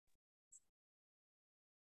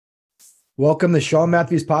Welcome to Sean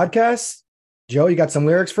Matthews Podcast. Joe, you got some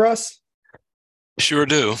lyrics for us? Sure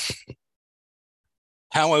do.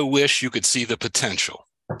 How I wish you could see the potential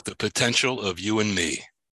of you and me.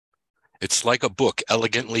 It's like a book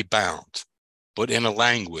elegantly bound, but in a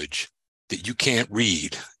language that you can't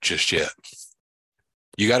read just yet.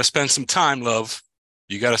 You got to spend some time, love.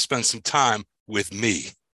 You got to spend some time with me.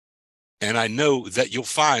 And I know that you'll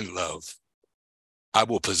find love. I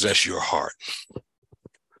will possess your heart.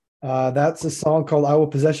 That's a song called I Will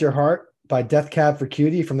Possess Your Heart by Death Cab for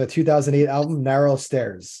Cutie from the 2008 album Narrow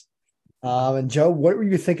Stairs. And Joe, what were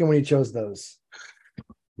you thinking when you chose those?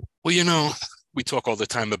 Well, we talk all the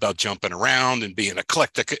time about jumping around and being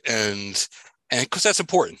eclectic and because that's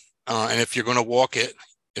important. And if you're going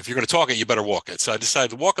to talk it, you better walk it. So I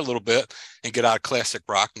decided to walk a little bit and get out of classic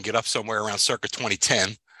rock and get up somewhere around circa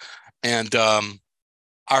 2010. And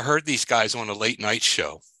I heard these guys on a late night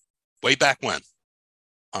show way back when.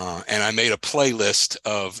 And I made a playlist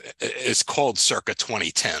it's called Circa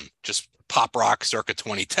 2010, just pop rock circa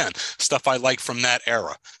 2010, stuff I like from that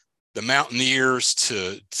era. The Mountaineers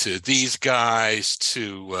to these guys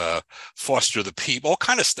to Foster the People, all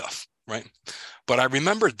kind of stuff, right? But I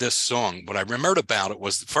remembered this song. What I remembered about it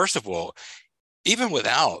was, first of all, even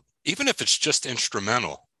if it's just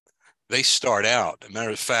instrumental, they start out. As a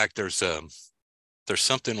matter of fact, there's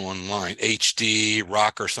something online, HD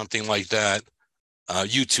Rock or something like that.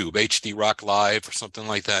 YouTube, HD Rock Live or something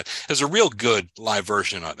like that. There's a real good live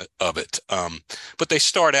version of it. But they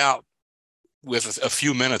start out with a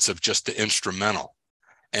few minutes of just the instrumental.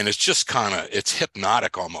 And it's just it's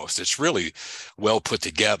hypnotic almost. It's really well put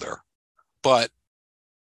together. But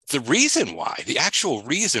the actual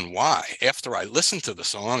reason why, after I listened to the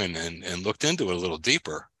song and looked into it a little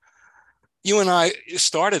deeper, you and I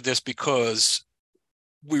started this because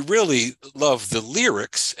we really love the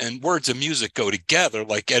lyrics, and words and music go together,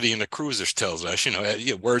 like Eddie and the Cruisers tells us,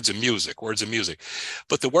 words and music.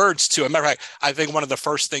 But the words too, I think one of the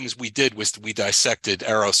first things we did was we dissected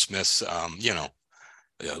Aerosmith's,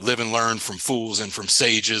 live and learn from fools and from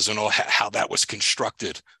sages and all how that was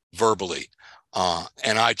constructed verbally.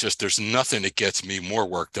 And there's nothing that gets me more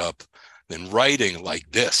worked up than writing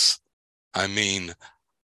like this. I mean,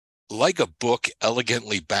 like a book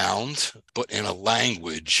elegantly bound, but in a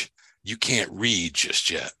language you can't read just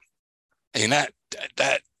yet. And that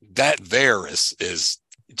there is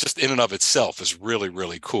just in and of itself is really,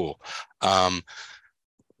 really cool.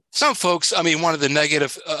 Some folks, one of the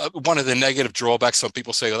negative drawbacks, some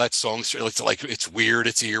people say, oh, that song's it's weird,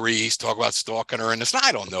 it's eerie, he's talking about stalking her, and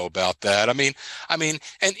I don't know about that.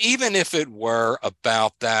 And even if it were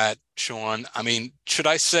about that, Sean, should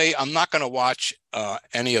I say I'm not going to watch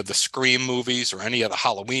any of the Scream movies or any of the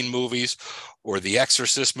Halloween movies or the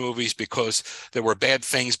Exorcist movies because there were bad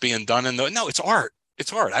things being done in no, it's art.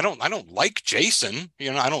 It's art. I don't like Jason.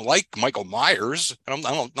 I don't like Michael Myers. I'm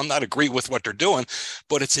not agree with what they're doing,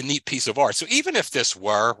 but it's a neat piece of art. So even if this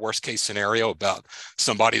were worst case scenario about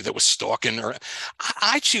somebody that was stalking, or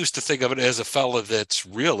I choose to think of it as a fella that's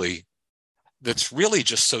really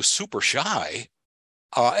just so super shy.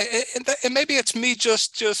 And maybe it's me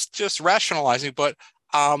just rationalizing, but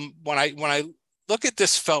when I look at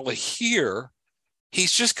this fella here,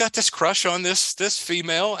 he's just got this crush on this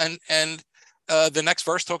female, and the next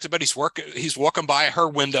verse talks about he's walking by her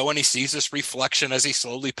window and he sees this reflection as he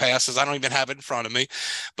slowly passes. I don't even have it in front of me,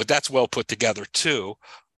 but that's well put together too.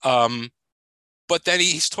 But then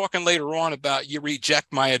he's talking later on about, you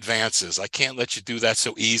reject my advances. I can't let you do that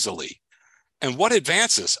so easily. And what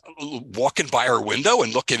advances? Walking by her window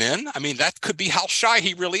and looking in? That could be how shy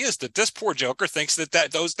he really is, that this poor Joker thinks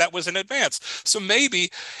that was an advance. So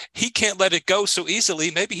maybe he can't let it go so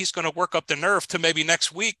easily. Maybe he's going to work up the nerve to maybe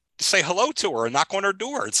next week say hello to her and knock on her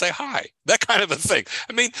door and say hi, that kind of a thing.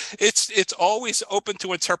 It's always open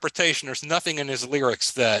to interpretation. There's nothing in his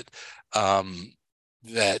lyrics that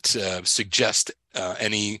suggest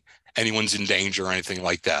anyone's in danger or anything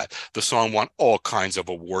like that. The song won all kinds of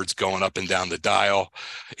awards going up and down the dial.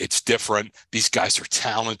 It's different. These guys are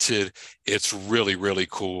talented. It's really, really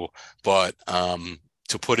cool. But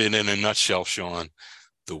to put it in a nutshell, Sean,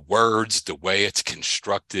 the words, the way it's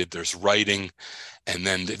constructed, there's writing. And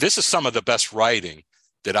then this is some of the best writing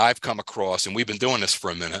that I've come across. And we've been doing this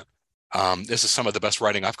for a minute. This is some of the best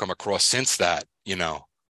writing I've come across since that,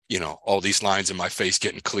 all these lines in my face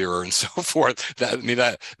getting clearer and so forth. That's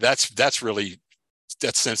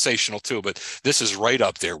sensational too. But this is right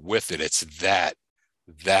up there with it. It's that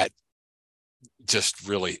just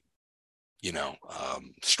really,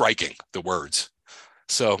 striking, the words.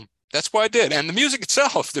 So that's what I did. And the music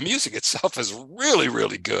itself is really,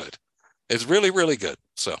 really good. It's really, really good.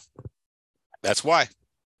 So that's why.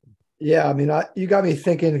 Yeah, I mean, you got me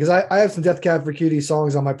thinking because I have some Death Cab for Cutie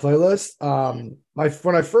songs on my playlist. My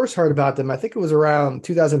when I first heard about them, I think it was around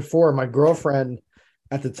 2004. My girlfriend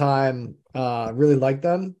at the time really liked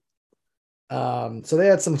them. So they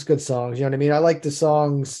had some good songs. You know what I mean? I like the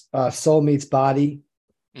songs "Soul Meets Body,"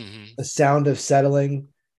 Hmm. "The Sound of Settling,"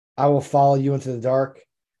 "I Will Follow You into the Dark."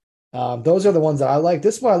 Those are the ones that I like.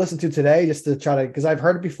 This one I listened to today just to try to because I've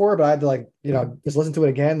heard it before, but I had to just listen to it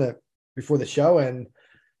again before the show and.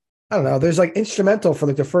 I don't know. There's like instrumental for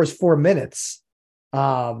like the first 4 minutes.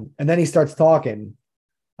 And then he starts talking.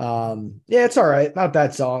 Yeah, it's all right. Not a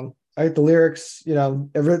bad song. I like the lyrics,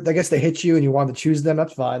 I guess they hit you and you want to choose them.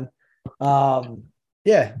 That's fine. Um,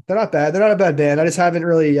 yeah, they're not bad. They're not a bad band. I just haven't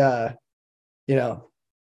really you know,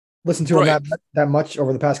 listened to them Right. that much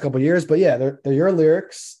over the past couple of years. But yeah, they're your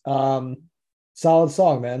lyrics. Solid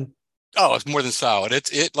song, man. Oh, it's more than solid.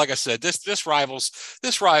 It like I said, this rivals the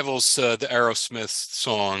Aerosmith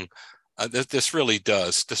song. This really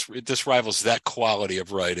does. This rivals that quality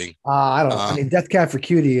of writing. I don't know. I Um, mean, Death Cab for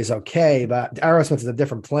Cutie is okay, but Aerosmith is a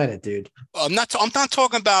different planet, dude. I'm not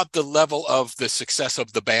talking about the level of the success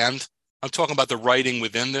of the band. I'm talking about the writing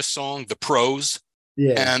within this song, the prose,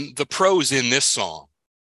 Yeah. and the prose in this song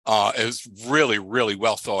is really, really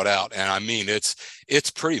well thought out. And I mean, it's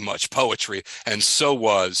pretty much poetry. And so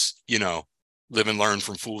was, live and learn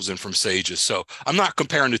from fools and from sages. So I'm not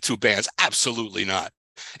comparing the two bands, absolutely not,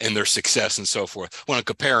 and their success and so forth. What I'm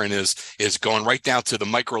comparing is going right down to the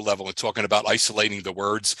micro level and talking about isolating the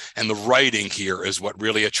words, and the writing here is what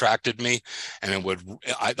really attracted me. And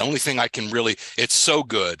the only thing I can really, it's so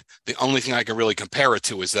good. The only thing I can really compare it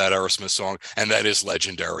to is that Aerosmith song, and that is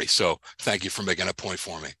legendary. So thank you for making a point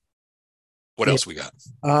for me. What Yeah. else we got?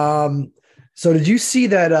 So did you see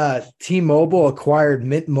that T-Mobile acquired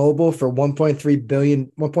Mint Mobile for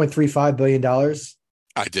 1.35 billion dollars?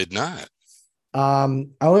 I did not. The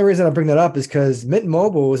only reason I bring that up is because Mint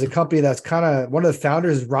Mobile was a company that's kind of one of the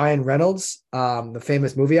founders is Ryan Reynolds, the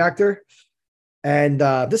famous movie actor. And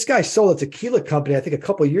this guy sold a tequila company, I think, a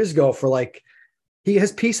couple of years ago for like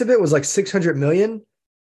his piece of it was like 600 million.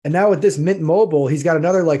 And now with this Mint Mobile, he's got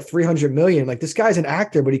another like 300 million. Like this guy's an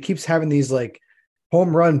actor, but he keeps having these like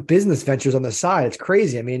home run business ventures on the side. It's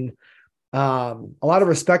crazy. I mean, a lot of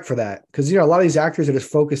respect for that because a lot of these actors are just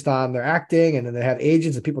focused on their acting, and then they have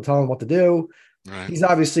agents and people telling them what to do. Right. He's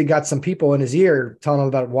obviously got some people in his ear telling him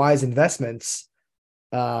about wise investments,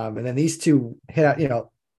 and then these two hit out,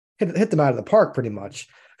 hit them out of the park pretty much.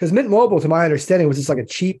 Because Mint Mobile, to my understanding, was just like a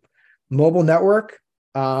cheap mobile network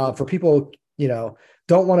for people,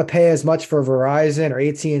 don't want to pay as much for Verizon or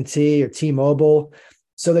AT&T or T-Mobile.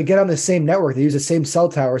 So they get on the same network, they use the same cell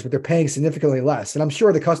towers, but they're paying significantly less. And I'm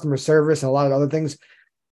sure the customer service and a lot of other things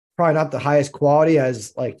probably not the highest quality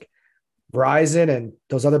as like Verizon and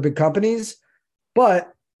those other big companies,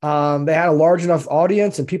 but they had a large enough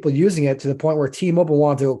audience and people using it to the point where T-Mobile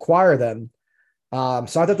wanted to acquire them. So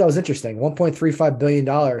I thought that was interesting. $1.35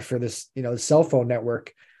 billion for this, cell phone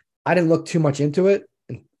network. I didn't look too much into it,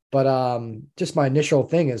 but just my initial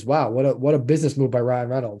thing is, wow, what a business move by Ryan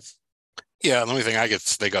Reynolds. Yeah, the only thing I get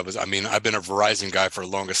to think of is, I mean, I've been a Verizon guy for the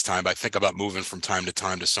longest time. I think about moving from time to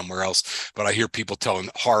time to somewhere else, but I hear people telling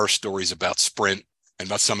horror stories about Sprint and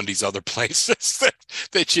about some of these other places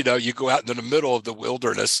that you go out into the middle of the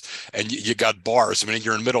wilderness and you got bars. I mean,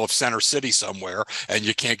 you're in the middle of Center City somewhere and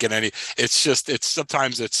you can't get any. It's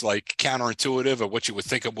sometimes it's like counterintuitive of what you would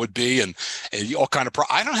think it would be, and all kind of.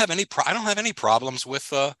 I don't have any problems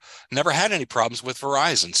with. Never had any problems with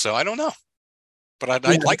Verizon, so I don't know. But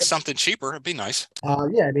I'd like something cheaper. It'd be nice.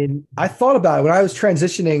 Yeah, I mean, I thought about it when I was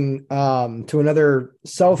transitioning to another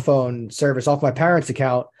cell phone service off my parents'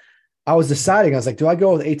 account. I was deciding, I was like, do I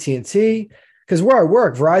go with AT&T? Because where I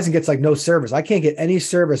work, Verizon gets like no service. I can't get any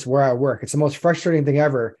service where I work. It's the most frustrating thing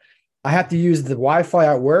ever. I have to use the Wi-Fi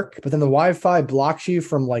at work, but then the Wi-Fi blocks you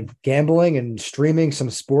from like gambling and streaming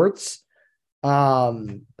some sports.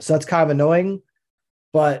 So that's kind of annoying.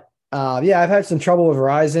 But yeah, I've had some trouble with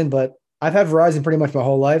Verizon, but I've had Verizon pretty much my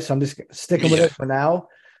whole life, so I'm just sticking with Yeah. it for now.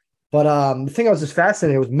 But the thing I was just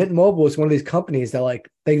fascinated with Mint Mobile is one of these companies that like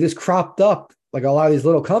they just cropped up like a lot of these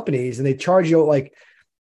little companies and they charge you like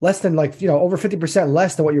less than like over 50%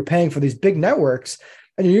 less than what you're paying for these big networks,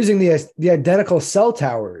 and you're using the identical cell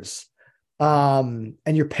towers. And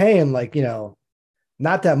you're paying like,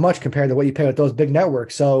 not that much compared to what you pay with those big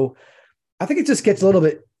networks. So I think it just gets a little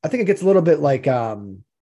bit, I think it gets a little bit like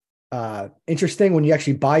interesting when you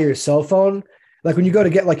actually buy your cell phone. Like when you go to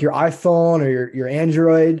get like your iPhone or your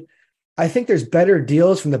Android, I think there's better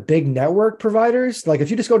deals from the big network providers. Like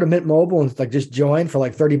if you just go to Mint Mobile and like just join for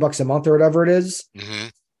like $30 a month or whatever it is. Hmm.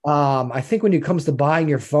 I think when it comes to buying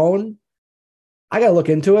your phone, I got to look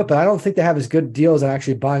into it, but I don't think they have as good deals on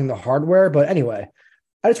actually buying the hardware. But anyway,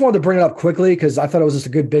 I just wanted to bring it up quickly because I thought it was just a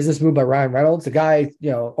good business move by Ryan Reynolds. The guy,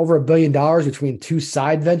 over $1 billion between two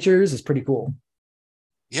side ventures is pretty cool.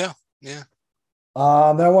 Yeah, yeah.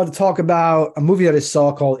 Then I wanted to talk about a movie that I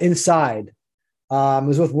saw called Inside. It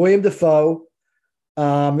was with William Dafoe.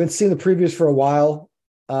 I've been seeing the previews for a while.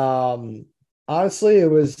 Honestly, it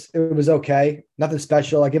was okay. Nothing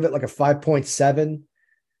special. I give it like a 5.7.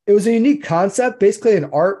 It was a unique concept. Basically, an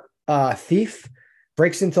art thief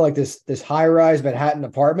breaks into like this high rise Manhattan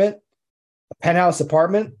apartment, a penthouse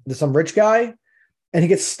apartment to some rich guy, and he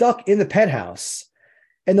gets stuck in the penthouse.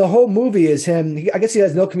 And the whole movie is him. I guess he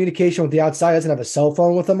has no communication with the outside. He doesn't have a cell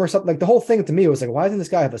phone with him or something. Like the whole thing to me was like, why doesn't this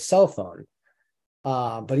guy have a cell phone?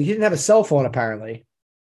 But he didn't have a cell phone apparently.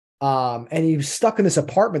 And he was stuck in this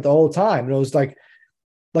apartment the whole time. And it was like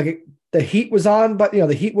the heat was on, but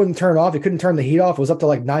the heat wouldn't turn off. He couldn't turn the heat off. It was up to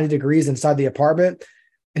like 90 degrees inside the apartment.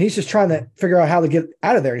 And he's just trying to figure out how to get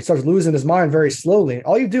out of there. He starts losing his mind very slowly.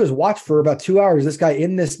 All you do is watch for about 2 hours, this guy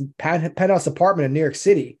in this penthouse apartment in New York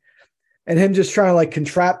City, and him just trying to like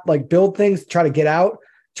contract, like build things, try to get out,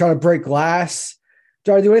 try to break glass,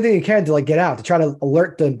 try to do anything he can to like get out, to try to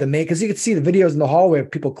alert the maid. Cause you could see the videos in the hallway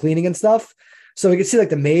of people cleaning and stuff. So he could see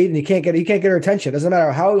like the maid and he can't get her attention. It doesn't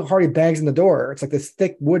matter how hard he bangs in the door. It's like this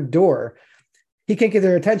thick wood door. He can't get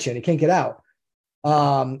their attention. He can't get out.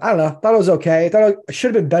 I don't know. Thought it was okay. I thought it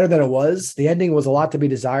should have been better than it was. The ending was a lot to be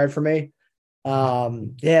desired for me.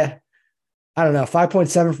 Yeah, I don't know.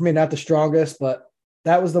 5.7 for me, not the strongest, but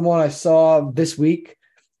that was the one I saw this week.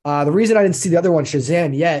 The reason I didn't see the other one,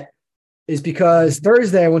 Shazam, yet is because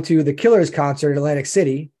Thursday I went to the Killers concert in Atlantic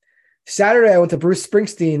City. Saturday I went to Bruce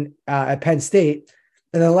Springsteen at Penn State.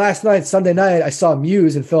 And then last night, Sunday night, I saw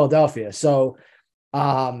Muse in Philadelphia. So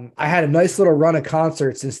I had a nice little run of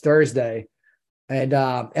concerts since Thursday. And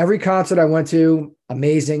every concert I went to,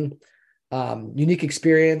 amazing, unique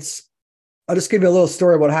experience. I'll just give you a little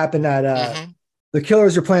story of what happened at the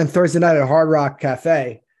Killers are playing Thursday night at Hard Rock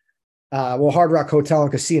Cafe, Hard Rock Hotel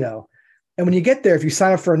and Casino. And when you get there, if you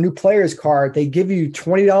sign up for a new player's card, they give you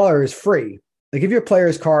 $20 free. They give you a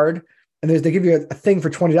player's card, and they give you a thing for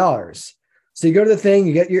 $20. So you go to the thing,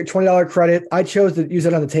 you get your $20 credit. I chose to use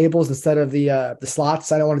it on the tables instead of the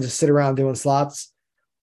slots. I don't want to just sit around doing slots.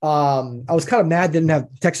 I was kind of mad didn't have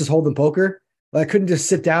Texas Hold'em poker. Like, I couldn't just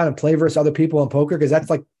sit down and play versus other people in poker because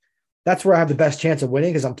that's where I have the best chance of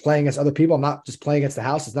winning because I'm playing against other people. I'm not just playing against the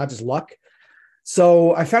house. It's not just luck.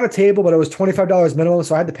 So I found a table, but it was $25 minimum.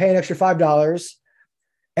 So I had to pay an extra $5.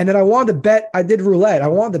 And then I wanted to bet. I did roulette. I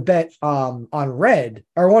wanted to bet on red,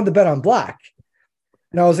 or I wanted to bet on black.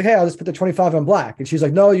 And I was like, hey, I'll just put the 25 on black. And she's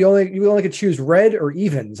like, no, you only could choose red or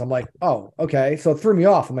evens. I'm like, oh, okay. So it threw me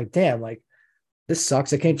off. I'm like, damn, like, this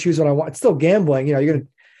sucks. I can't choose what I want. It's still gambling. You're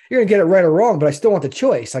gonna get it right or wrong, but I still want the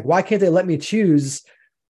choice. Like, why can't they let me choose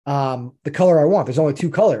the color I want? There's only two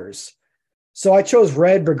colors. So I chose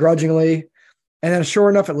red begrudgingly. And then sure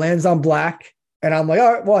enough, it lands on black. And I'm like,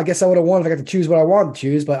 all right, well, I guess I would have won if I got to choose what I wanted to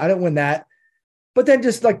choose, but I didn't win that. But then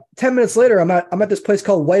just like 10 minutes later, I'm at this place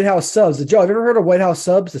called White House Subs. Joe, have you ever heard of White House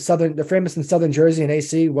Subs? They're famous in Southern Jersey and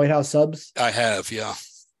AC, White House Subs. I have, yeah.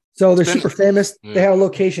 So they're super famous. Yeah. They have a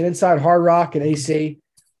location inside Hard Rock and AC.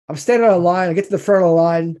 I'm standing on a line. I get to the front of the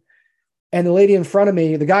line, and the lady in front of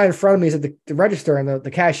me, the guy in front of me is at the register, and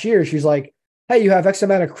the cashier, she's like, hey, you have X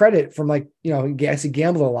amount of credit from he actually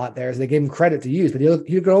gambled a lot there. So they gave him credit to use, but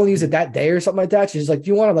you could only use it that day or something like that. She's like, do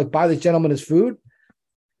you want to buy this gentleman his food?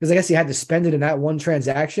 Because I guess he had to spend it in that one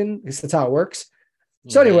transaction. I guess that's how it works.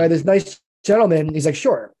 So anyway, this nice gentleman, he's like,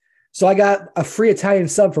 sure. So I got a free Italian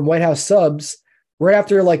sub from White House Subs right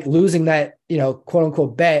after losing that, quote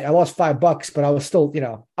unquote bet. I lost $5, but I was still,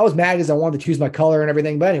 I was mad because I wanted to choose my color and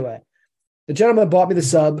everything. But anyway, the gentleman bought me the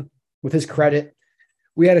sub with his credit.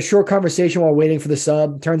 We had a short conversation while waiting for the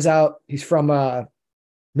sub. Turns out he's from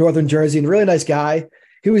Northern Jersey and a really nice guy.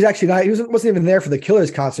 He was actually not, wasn't even there for the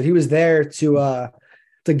Killers concert. He was there to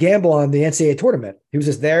gamble on the NCAA tournament. He was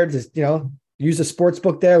just there to, use the sports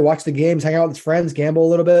book there, watch the games, hang out with his friends, gamble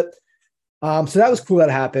a little bit. So that was cool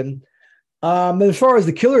that happened. And as far as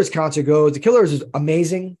the Killers concert goes, the Killers is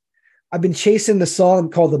amazing. I've been chasing the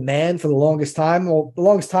song called The Man for the longest time. Well, the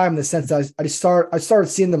longest time in the sense that I started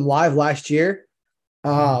seeing them live last year.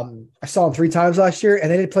 I saw them 3 times last year, and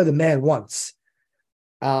they didn't play The Man once.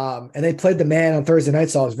 And they played The Man on Thursday night,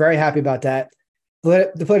 so I was very happy about that.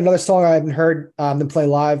 They played another song I haven't heard them play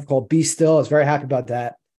live called Be Still. I was very happy about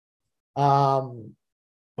that.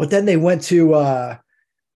 But then they went to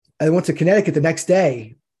Connecticut the next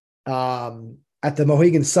day at the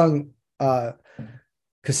Mohegan Sun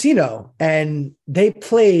Casino, and they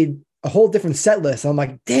played a whole different set list. I'm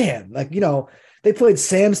like, damn, They played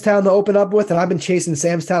Sam's Town to open up with, and I've been chasing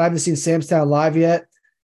Sam's Town. I haven't seen Sam's Town live yet.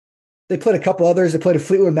 They played a couple others. They played a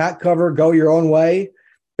Fleetwood Mac cover, Go Your Own Way.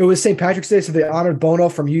 It was St. Patrick's Day, so they honored Bono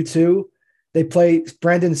from U2. They played,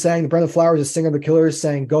 Brendan Flowers, the singer of the Killers,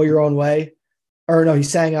 sang Go Your Own Way. Or no, he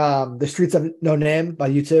sang The Streets of No Name by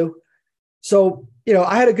U2. So,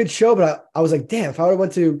 I had a good show, but I was like, damn, if I would have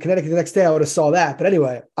went to Connecticut the next day, I would have saw that. But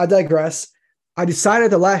anyway, I digress. I decided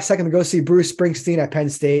at the last second to go see Bruce Springsteen at Penn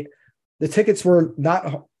State. The tickets were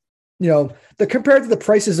not, compared to the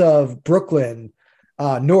prices of Brooklyn,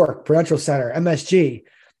 Newark, Prudential Center, MSG,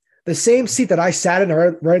 the same seat that I sat in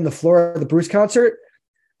right in the floor of the Bruce concert,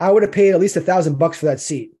 I would have paid at least $1,000 for that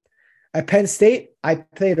seat. At Penn State, I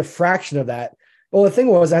paid a fraction of that. Well, the thing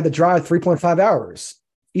was I had to drive 3.5 hours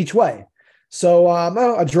each way. So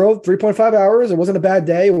I drove 3.5 hours. It wasn't a bad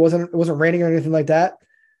day. It wasn't raining or anything like that.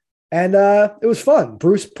 And it was fun.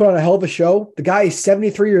 Bruce put on a hell of a show. The guy is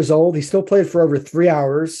 73 years old. He still played for over 3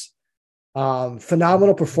 hours.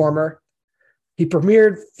 Phenomenal performer. He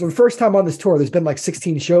premiered for the first time on this tour. There's been like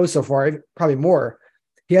 16 shows so far, probably more.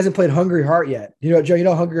 He hasn't played Hungry Heart yet.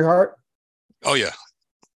 Joe, Hungry Heart? Oh, yeah.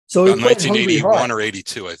 So he played 1981 or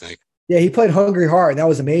 82, I think. Yeah, he played Hungry Heart, and that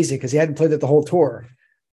was amazing because he hadn't played that the whole tour.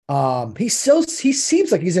 He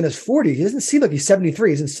seems like he's in his 40s. He doesn't seem like he's 73.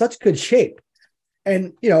 He's in such good shape.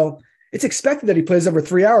 And, it's expected that he plays over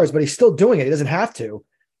 3 hours, but he's still doing it. He doesn't have to.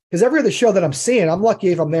 Because every other show that I'm seeing, I'm lucky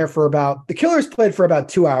if I'm there for the Killers played for about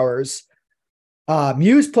 2 hours.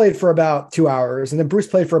 Muse played for about 2 hours, and then Bruce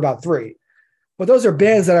played for about 3. But those are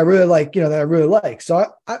bands that I really like, that I really like. So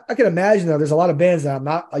I can imagine that there's a lot of bands that I'm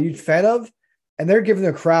not a huge fan of, and they're giving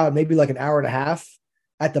their crowd maybe like an hour and a half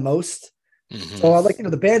at the most. Mm-hmm. So I like,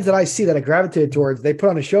 the bands that I see that I gravitated towards, they put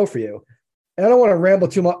on a show for you. And I don't want to ramble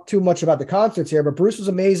too much about the concerts here, but Bruce was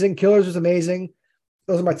amazing. Killers was amazing.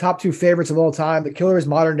 Those are my top 2 favorites of all time. The Killers,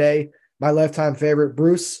 modern day, my lifetime favorite.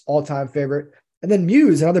 Bruce, all-time favorite. And then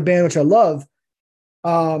Muse, another band which I love.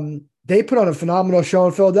 They put on a phenomenal show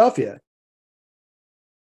in Philadelphia.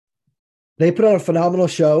 They put on a phenomenal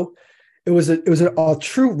show. It was a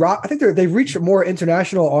true rock. I think they reached a more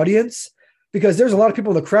international audience because there's a lot of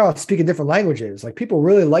people in the crowd speaking different languages. Like, people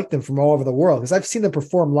really like them from all over the world because I've seen them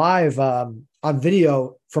perform live on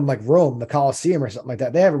video from like Rome, the Colosseum or something like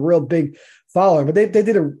that. They have a real big following, but they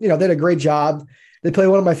did a great job. They played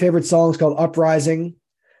one of my favorite songs called Uprising.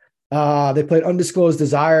 They played Undisclosed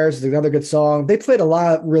Desires, another good song. They played a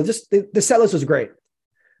lot of the set list was great.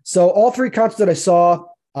 So all 3 concerts that I saw,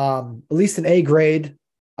 at least an A grade.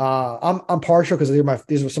 I'm partial because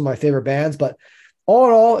these were some of my favorite bands, but all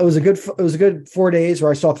in all, it was a good 4 days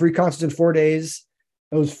where I saw 3 concerts in 4 days.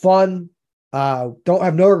 It was fun. Don't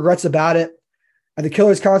have no regrets about it. At the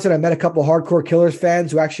Killers concert, I met a couple of hardcore Killers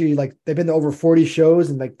fans who actually they've been to over 40 shows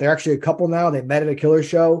and they're actually a couple now. They met at a Killers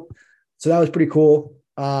show. So that was pretty cool.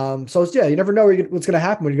 So yeah, you never know what's going to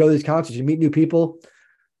happen when you go to these concerts. You meet new people,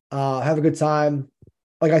 have a good time.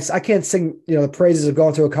 Like I can't sing, the praises of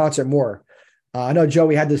going to a concert more. I know, Joe,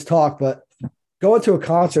 we had this talk, but going to a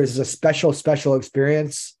concert is a special, special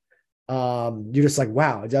experience. You're just like,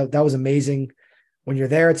 wow, that was amazing. When you're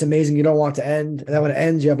there, it's amazing. You don't want it to end. And then when it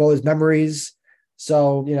ends, you have all those memories.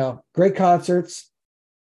 So, great concerts.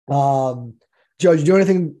 Joe, did you do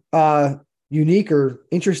anything unique or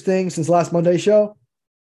interesting since last Monday's show?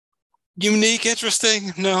 Unique,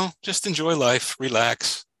 interesting? No, just enjoy life,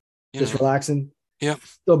 relax. Just relaxing. Yeah.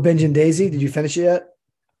 Still binging Daisy. Did you finish it yet?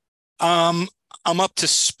 I'm up to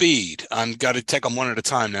speed. I've got to take them one at a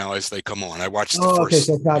time now as they come on. I watched the first. Okay,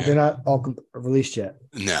 so they're not all released yet.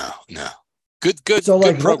 No. Good. So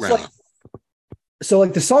good program. So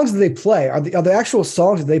the songs that they play are the actual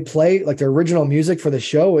songs that they play, like the original music for the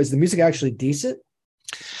show. Is the music actually decent?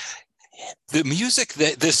 The music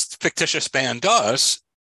that this fictitious band does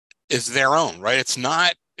is their own, right? It's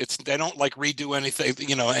not. They don't redo anything.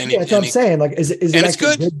 Yeah, that's what I'm saying. Is it? And it's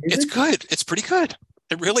good. It's good. It's pretty good.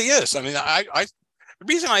 It really is. I mean, the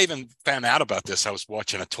reason I even found out about this, I was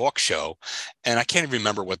watching a talk show, and I can't even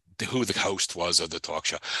remember who the host was of the talk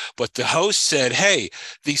show, but the host said, "Hey,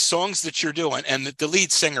 these songs that you're doing," and the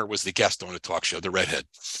lead singer was the guest on the talk show, the redhead.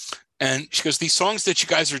 And she goes, "These songs that you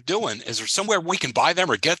guys are doing, is there somewhere we can buy them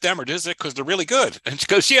or get them, or is it because they're really good?" And she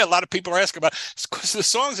goes, "Yeah, a lot of people are asking about it because the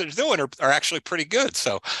songs that they're doing are actually pretty good."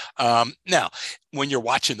 So now, when you're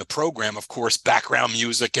watching the program, of course, background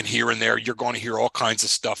music and here and there, you're going to hear all kinds of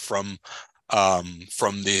stuff from the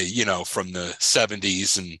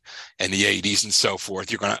 70s and the 80s and so forth.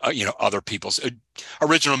 You're going to other people's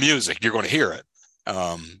original music. You're going to hear it,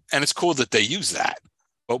 and it's cool that they use that.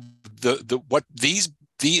 But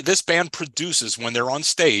this band produces when they're on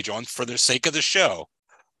stage for the sake of the show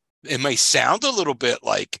It may sound a little bit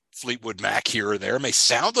like Fleetwood Mac here or there. It may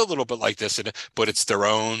sound a little bit like this, but it's their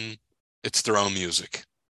own music.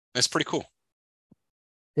 That's pretty cool.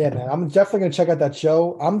 Yeah, man. I'm definitely gonna check out that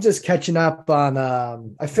show. I'm just catching up on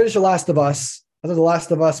I finished The Last of Us. I thought The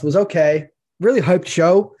Last of Us was okay. Really hyped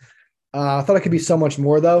show. I thought it could be so much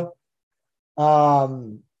more though.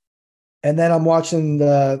 Um, and then I'm watching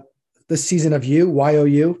this season of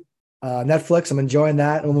YOU, Netflix. I'm enjoying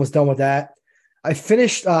that. I'm almost done with that. I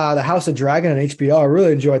finished the House of Dragon on HBO. I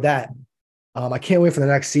really enjoyed that. I can't wait for the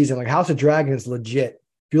next season. Like House of Dragon is legit.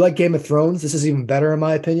 If you like Game of Thrones, this is even better in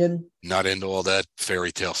my opinion. Not into all that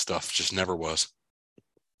fairy tale stuff. Just never was.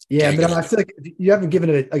 Yeah, but I feel like if you haven't given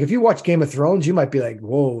it like if you watch Game of Thrones, you might be like,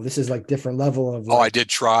 "Whoa, this is like different level of." Oh, I did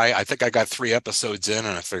try. I think I got 3 episodes in,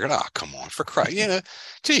 and I figured, "Oh, come on, for Christ,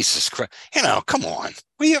 Jesus Christ, come on."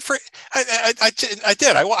 We for I did. I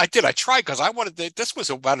did. I tried because I wanted this was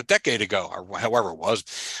about a decade ago, or however it was,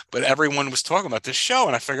 but everyone was talking about this show,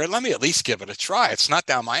 and I figured, let me at least give it a try. It's not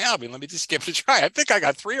down my alley. Let me just give it a try. I think I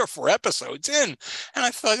got 3 or 4 episodes in, and I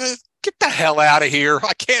thought, get the hell out of here.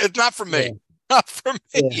 I can't. It's not for me. Yeah. Not for me.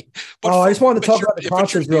 Yeah. I just wanted to talk about the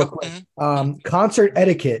concerts real quick. Concert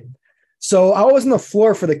etiquette. So I was on the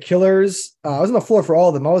floor for the Killers. I was on the floor for all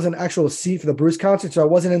of them. I was in an actual seat for the Bruce concert, so I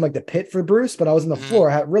wasn't in like the pit for Bruce, but I was in the floor.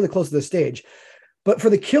 I had really close to the stage. But for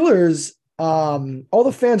the Killers, all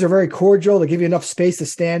the fans are very cordial. They give you enough space to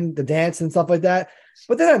stand, to dance, and stuff like that.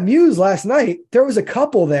 But then at Muse last night, there was a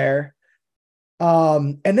couple there,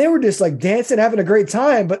 and they were just like dancing, having a great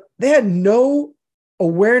time, but they had no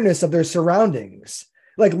awareness of their surroundings,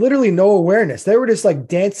 like literally no awareness. They were just like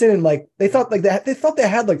dancing and like they thought they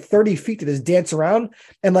had like 30 feet to just dance around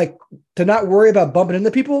and like to not worry about bumping into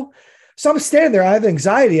people. So I'm standing there, I have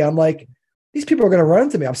anxiety. I'm like, these people are going to run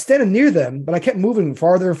into me. I'm standing near them, but I kept moving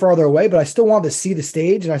farther and farther away, but I still wanted to see the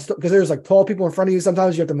stage. And I still, because there's like tall people in front of you.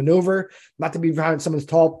 Sometimes you have to maneuver not to be behind someone's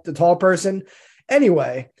the tall person.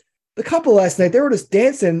 Anyway, the couple last night, they were just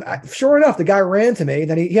dancing. Sure enough, the guy ran to me.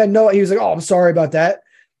 Then he was like, "Oh, I'm sorry about that."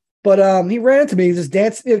 But he ran to me, just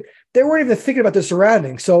dancing. They weren't even thinking about their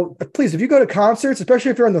surroundings. So please, if you go to concerts,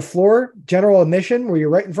 especially if you're on the floor, general admission, where you're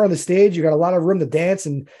right in front of the stage, you got a lot of room to dance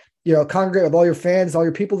and, congregate with all your fans, all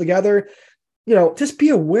your people together, just be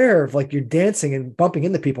aware of like you're dancing and bumping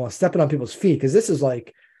into people and stepping on people's feet. Because this is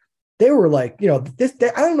like, they were like, I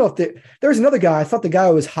don't know if there was another guy. I thought the guy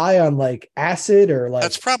was high on like acid or like.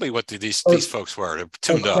 That's probably what these folks were. They're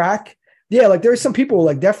tuned up. Crack. Yeah, like there's some people who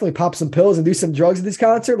like definitely pop some pills and do some drugs at this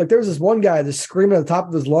concert. Like there was this one guy that's screaming at the top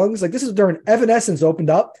of his lungs. Like this is during Evanescence opened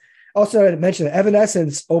up. Also, I mentioned that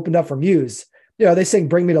Evanescence opened up for Muse. They sing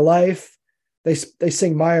 "Bring Me to Life." They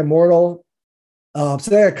sing "My Immortal." So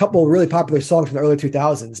they had a couple of really popular songs from the early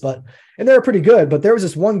 2000s, and they were pretty good. But there was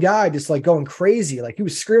this one guy just like going crazy. Like he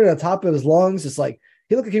was screaming at the top of his lungs. It's like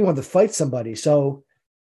he looked like he wanted to fight somebody. So,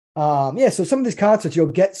 so some of these concerts, you'll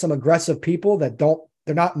get some aggressive people that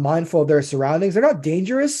they're not mindful of their surroundings. They're not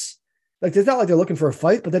dangerous. Like it's not like they're looking for a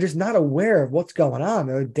fight, but they're just not aware of what's going on.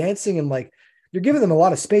 They're dancing and like you're giving them a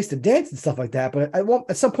lot of space to dance and stuff like that. But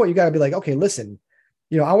at some point you got to be like, okay, listen,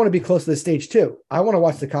 I want to be close to the stage too. I want to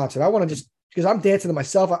watch the concert. I want to just, because I'm dancing to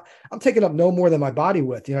myself. I'm taking up no more than my body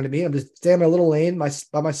width. You know what I mean? I'm just staying in a little lane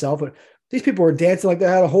by myself. But these people were dancing like they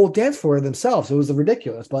had a whole dance floor to themselves. It was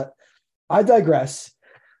ridiculous. But I digress.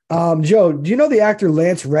 Joe, do you know the actor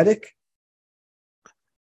Lance Reddick?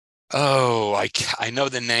 Oh, I know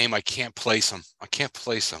the name. I can't place him.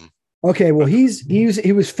 Okay, well he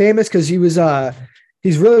was famous because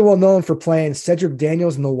he's really well known for playing Cedric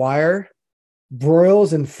Daniels in The Wire,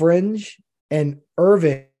 Broyles in Fringe, and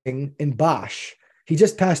Irving in Bosch. He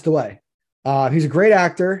just passed away. He's a great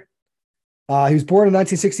actor. He was born in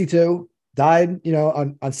 1962, died,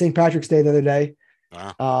 on St. Patrick's Day the other day.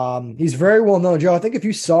 Wow. He's very well known, Joe. I think if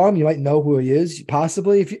you saw him, you might know who he is,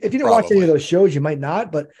 possibly. If you didn't watch any of those shows, you might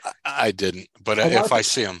not. But I didn't. But if I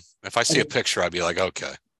see him, if I see a picture, I'd be like,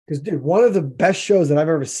 okay. Because, dude, one of the best shows that I've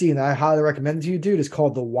ever seen that I highly recommend to you, dude, is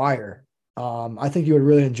called The Wire. I think you would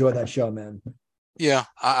really enjoy that show, man. Yeah,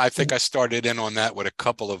 I think I started in on that with a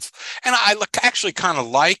couple of, and I actually kind of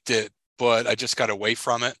liked it, but I just got away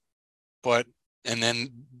from it. And then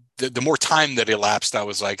the more time that elapsed, I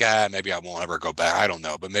was like, maybe I won't ever go back. I don't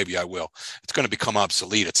know, but maybe I will. It's going to become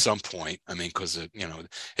obsolete at some point. I mean, because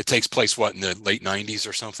it takes place in the late 90s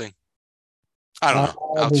or something. I don't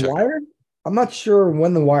know. I'll check. Wire? I'm not sure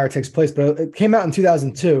when The Wire takes place, but it came out in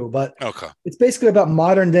 2002. But okay, it's basically about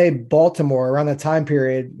modern day Baltimore around that time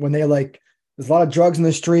period when they there's a lot of drugs in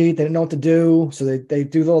the street. They didn't know what to do, so they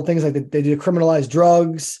do little things like they do criminalize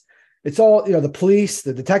drugs. it's all, the police,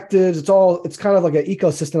 the detectives, it's kind of like an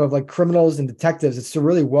ecosystem of like criminals and detectives. It's a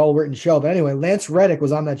really well-written show. But anyway, Lance Reddick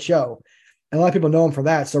was on that show, and a lot of people know him for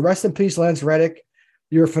that. So rest in peace, Lance Reddick.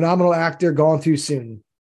 You're a phenomenal actor, gone too soon.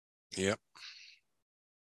 Yep.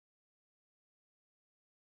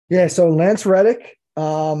 Yeah, so Lance Reddick,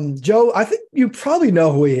 Joe, I think you probably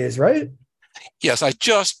know who he is, right? Yes, I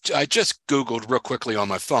just Googled real quickly on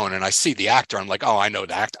my phone, and I see the actor. I'm like, oh, I know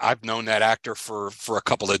that. I've known that actor for a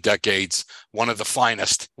couple of decades. One of the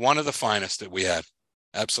finest that we had.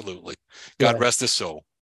 Absolutely. God Yeah, rest his soul.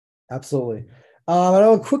 absolutely. And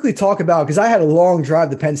I'll quickly talk about, because I had a long drive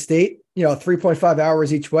to Penn State, 3.5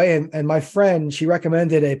 hours each way. And my friend, she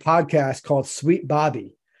recommended a podcast called Sweet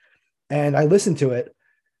Bobby. And I listened to it.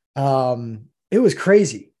 It was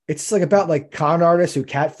crazy. It's like about like con artists who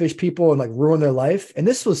catfish people and like ruin their life. And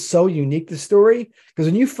this was so unique, the story, because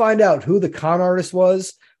when you find out who the con artist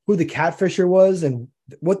was, who the catfisher was, and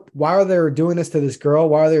why are they doing this to this girl?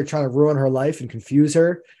 Why are they trying to ruin her life and confuse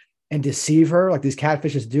her and deceive her like these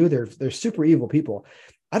catfishes do? They're super evil people.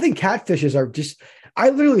 I think catfishes are I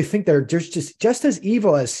literally think they're just as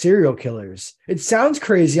evil as serial killers. It sounds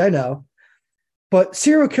crazy, I know, but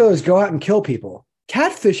serial killers go out and kill people.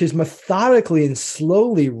 Catfishes methodically and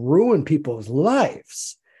slowly ruin people's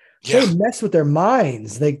lives. Yeah. They mess with their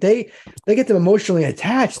minds. They get them emotionally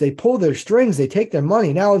attached. They pull their strings. They take their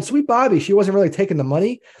money. Now, in Sweet Bobby, she wasn't really taking the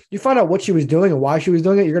money. You find out what she was doing and why she was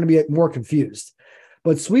doing it, you're going to be more confused.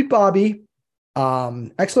 But Sweet Bobby,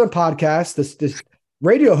 excellent podcast. This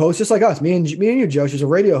radio host, just like us, me and you, Joe. She's a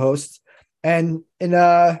radio host, and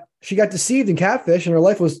she got deceived in catfish, and her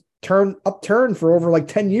life was upturned for over like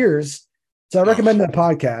 10 years. So I recommend that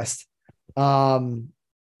podcast.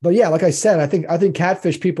 But yeah, like I said, I think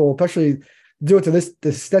catfish people, especially do it to the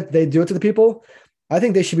extent they do it to the people. I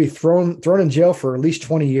think they should be thrown in jail for at least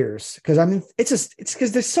 20 years. Because I mean, it's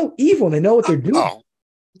because they're so evil and they know what they're doing. Oh,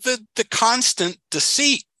 the constant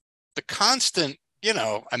deceit, the constant,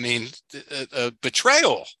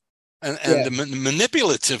 betrayal, and the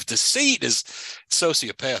manipulative deceit is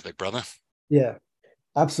sociopathic, brother. Yeah,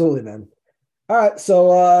 absolutely, man. All right,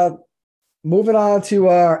 so moving on to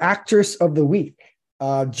our actress of the week.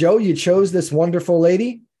 Joe, you chose this wonderful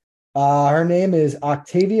lady. Her name is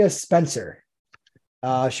Octavia Spencer.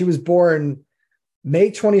 She was born May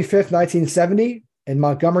 25th, 1970 in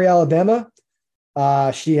Montgomery, Alabama.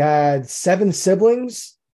 She had 7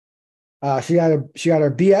 siblings. She got her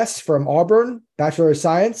BS from Auburn, Bachelor of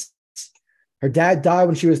Science. Her dad died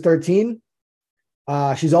when she was 13.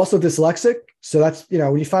 She's also dyslexic. So that's,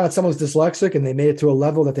 when you find out someone's dyslexic and they made it to a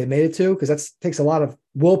level that they made it to, because that takes a lot of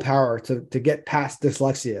willpower to get past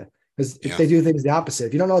dyslexia. Because if they do things the opposite,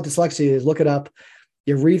 if you don't know what dyslexia is, look it up.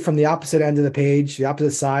 You read from the opposite end of the page, the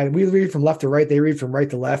opposite side. We read from left to right. They read from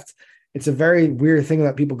right to left. It's a very weird thing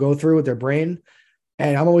that people go through with their brain.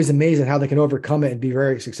 And I'm always amazed at how they can overcome it and be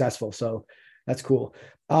very successful. So that's cool.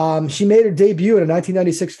 She made her debut in a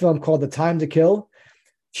 1996 film called The Time to Kill.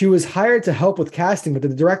 She was hired to help with casting, but the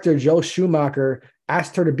director, Joel Schumacher,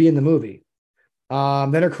 asked her to be in the movie.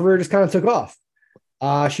 Then her career just kind of took off.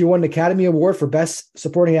 She won an Academy Award for Best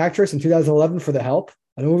Supporting Actress in 2011 for The Help,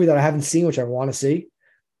 a movie that I haven't seen, which I want to see.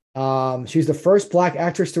 She's the first Black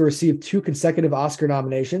actress to receive 2 consecutive Oscar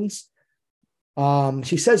nominations.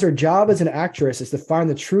 She says her job as an actress is to find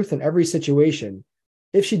the truth in every situation.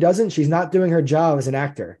 If she doesn't, she's not doing her job as an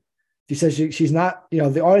actor. She says she's not,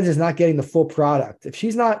 the audience is not getting the full product. If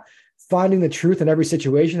she's not finding the truth in every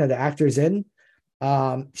situation that the actor's in,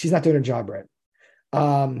 she's not doing her job right.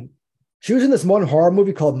 She was in this one horror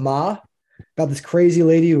movie called Ma, about this crazy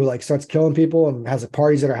lady who like starts killing people and has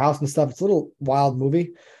parties at her house and stuff. It's a little wild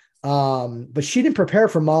movie. But she didn't prepare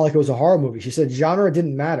for Ma like it was a horror movie. She said genre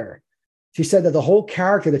didn't matter. She said that the whole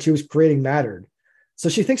character that she was creating mattered. So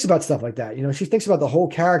she thinks about stuff like that. She thinks about the whole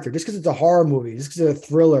character. Just because it's a horror movie, just because it's a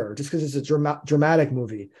thriller, just because it's a dramatic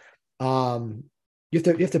movie. You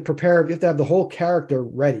have to prepare. You have to have the whole character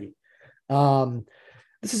ready.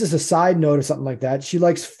 This is just a side note or something like that. She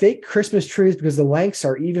likes fake Christmas trees because the lengths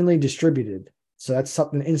are evenly distributed. So that's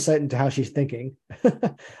something insight into how she's thinking,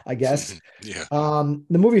 I guess. Yeah. The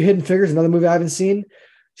movie Hidden Figures, another movie I haven't seen.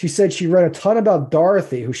 She said she read a ton about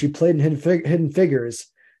Dorothy, who she played in Hidden Figures.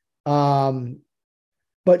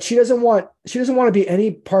 But she doesn't want to be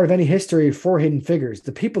any part of any history for Hidden Figures.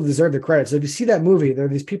 The people deserve the credit. So if you see that movie, there are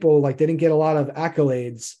these people like they didn't get a lot of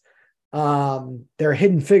accolades. They're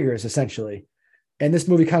hidden figures essentially, and this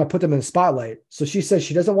movie kind of put them in the spotlight. So she says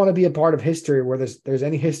she doesn't want to be a part of history where there's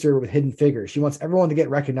any history with hidden figures. She wants everyone to get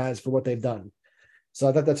recognized for what they've done. So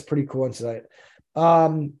I thought that's pretty cool insight.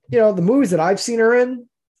 The movies that I've seen her in,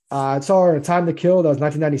 I saw her in Time to Kill. That was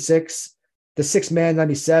 1996. The Sixth Man,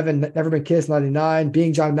 97. Never Been Kissed, 99.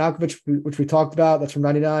 Being John Malkovich, which we talked about, that's from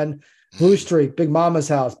 99. Blue Streak, Big Mama's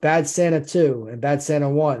House, Bad Santa 2, and Bad Santa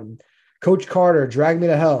 1. Coach Carter, Drag Me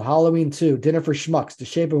to Hell, Halloween 2, Dinner for Schmucks, The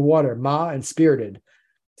Shape of Water, Ma, and Spirited.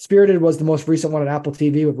 Spirited was the most recent one on Apple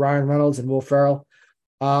TV with Ryan Reynolds and Will Ferrell.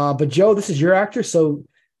 But Joe, this is your actor, so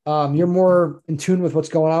you're more in tune with what's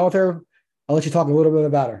going on with her. I'll let you talk a little bit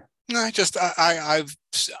about her. I've,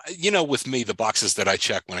 with me, the boxes that I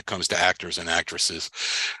check when it comes to actors and actresses,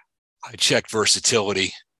 I check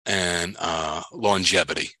versatility and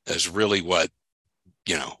longevity as really what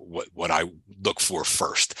I look for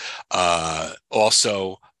first.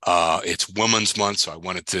 Also, it's Women's Month, so I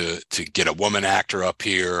wanted to get a woman actor up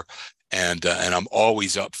here. And I'm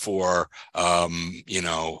always up for, shining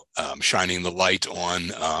the light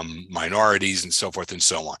on minorities and so forth and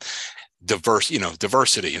so on.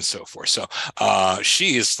 Diversity and so forth. So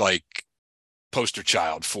she is like poster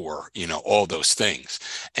child for, all those things.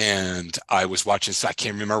 And I was watching, I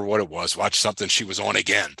can't remember what it was, watch something she was on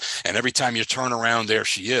again. And every time you turn around, there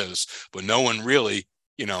she is, but no one really,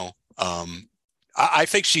 I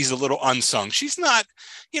think she's a little unsung. She's not,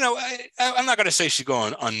 I'm not going to say she's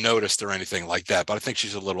going unnoticed or anything like that, but I think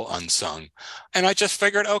she's a little unsung. And I just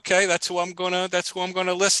figured, okay, that's who I'm going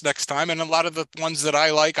to list next time. And a lot of the ones that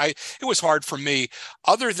I like, it was hard for me,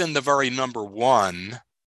 other than the very number one,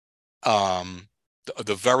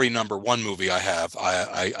 the very number one movie I have,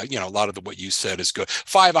 I a lot of what you said is good.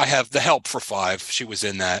 5, I have The Help for 5. She was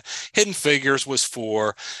in that. Hidden Figures was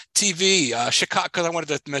 4. TV, Chicago, because I wanted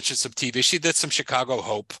to mention some TV. She did some Chicago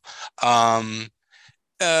Hope. Time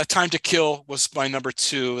to Kill was my number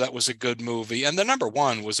 2. That was a good movie. And the number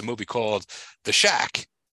 1 was a movie called The Shack,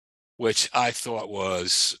 which I thought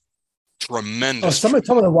was tremendous. Oh, somebody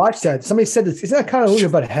told me to watch that. Somebody said this. Isn't that kind of a movie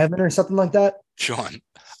about heaven or something like that? Sean,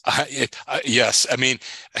 yes. I mean,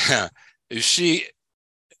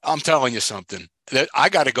 I'm telling you something that I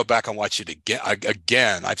got to go back and watch it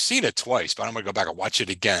again. I've seen it twice, but I'm going to go back and watch it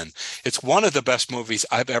again. It's one of the best movies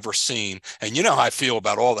I've ever seen. And you know how I feel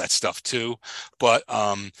about all that stuff too. But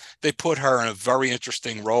they put her in a very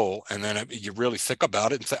interesting role. And then you really think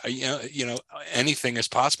about it and anything is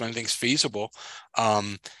possible, anything's feasible.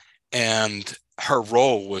 And her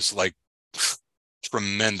role was like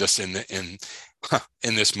tremendous in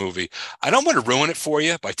this movie. I don't want to ruin it for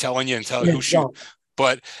you by telling you who she.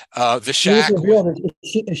 But The Shack.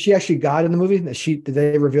 Is she actually God in the movie? Did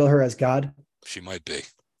they reveal her as God? She might be.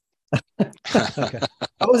 Okay.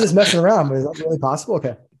 I was just messing around, but is that really possible?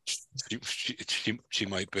 Okay. She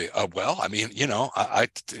might be. Well, I mean,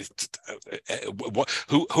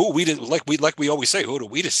 who are we to like we always say, who do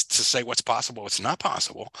we to say what's possible, what's not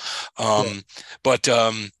possible? But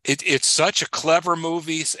it's such a clever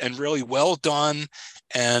movie and really well done.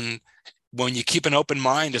 And when you keep an open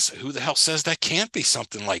mind, who the hell says that can't be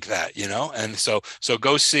something like that, And so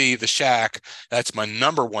go see The Shack. That's my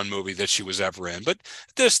number 1 movie that she was ever in. But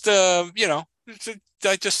just I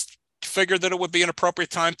just figured that it would be an appropriate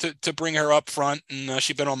time to bring her up front, and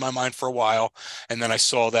she's been on my mind for a while. And then I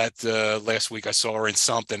saw that last week I saw her in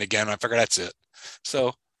something again. I figured that's it.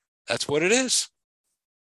 So that's what it is.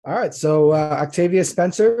 All right. So Octavia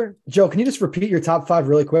Spencer. Joe, can you just repeat your top 5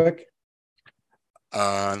 really quick?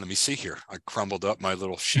 Let me see here. I crumbled up my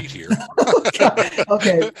little sheet here.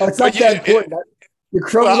 Okay. It's not that important. You're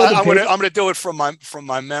crumbling I'm going to do it from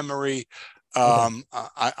my memory. Okay.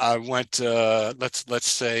 I went, let's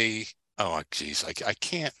say, oh, geez, I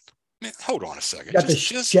can't, man, hold on a second. You got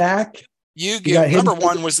the Shack. Number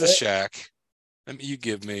 1 was The Shack. You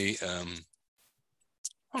give me,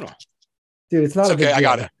 hold on. Dude, it's not a big deal.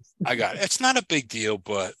 I got it. It's not a big deal,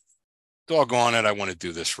 but doggone it, I want to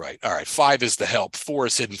do this right. All right. 5 is The Help. 4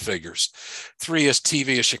 is Hidden Figures. 3 is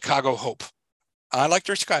TV, is Chicago Hope. I liked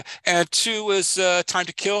her Chicago. And 2 is Time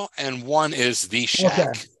to Kill. And 1 is The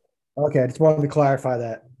Shack. Okay. I just wanted to clarify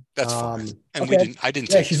that. That's fine. And okay. I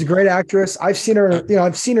didn't. Yeah, she's a great actress. I've seen her.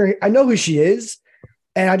 I know who she is,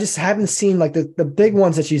 and I just haven't seen like the big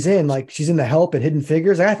ones that she's in. Like she's in The Help and Hidden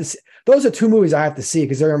Figures. I have to see. Those are 2 movies I have to see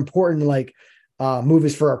because they're important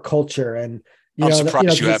movies for our culture. And I'm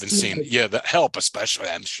surprised you haven't seen. Yeah, The Help especially.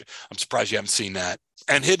 I'm surprised you haven't seen that.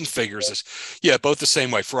 And Hidden Figures is, both the same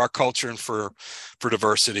way for our culture and for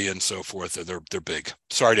diversity and so forth. They're big.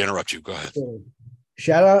 Sorry to interrupt you. Go ahead.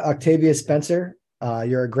 Shout out Octavia Spencer.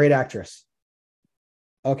 You're a great actress.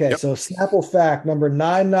 Okay, So Snapple fact number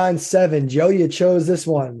 997. Joe, you chose this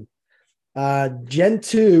one. Gen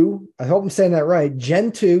 2. I hope I'm saying that right.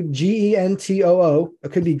 Gen 2, Gentoo.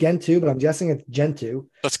 It could be Gen 2, but I'm guessing it's Gen 2.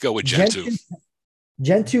 Let's go with Gen 2.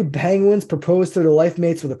 Gen 2 penguins propose to their life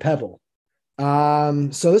mates with a pebble.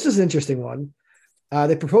 So this is an interesting one.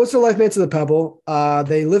 They propose their life mates of the pebble.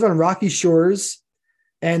 They live on rocky shores,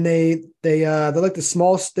 and they like the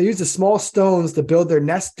small. They use the small stones to build their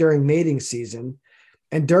nest during mating season.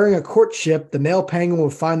 And during a courtship, the male penguin will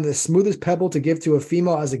find the smoothest pebble to give to a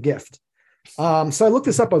female as a gift. So I looked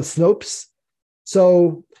this up on Snopes.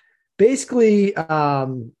 So basically,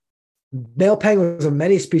 male penguins of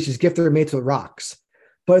many species gift their mates with rocks.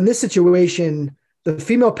 But in this situation, the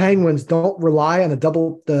female penguins don't rely on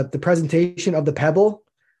the presentation of the pebble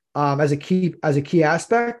as a key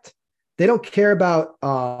aspect. They don't care about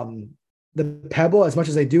the pebble as much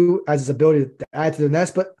as they do as its ability to add to their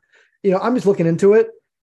nest. But I'm just looking into it.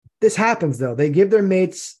 This happens though. They give their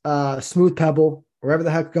mates a smooth pebble, wherever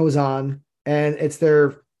the heck goes on, and it's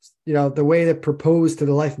their the way they propose to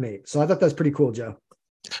the life mate. So I thought that's pretty cool, Joe.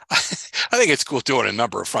 I think it's cool doing a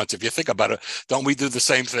number of fronts. If you think about it, don't we do the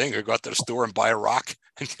same thing? Or go out to the store and buy a rock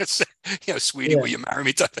and say, sweetie, will you marry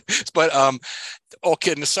me? But all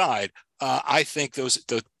kidding aside, I think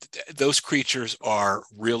those creatures are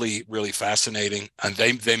really, really fascinating, and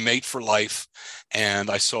they mate for life.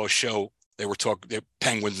 And I saw a show. They were talking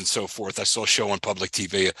penguins and so forth. I saw a show on public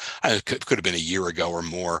TV. It could have been a year ago or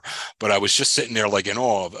more, but I was just sitting there like in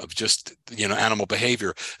awe of just animal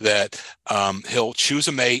behavior. That he'll choose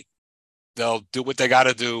a mate, they'll do what they got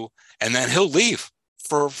to do, and then he'll leave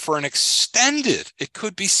for an extended. It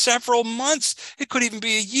could be several months. It could even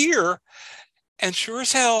be a year. And sure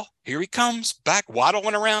as hell, here he comes back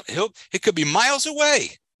waddling around. It could be miles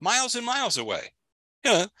away, miles and miles away.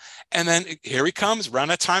 And then here he comes around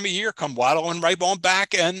that time of year, come waddling right on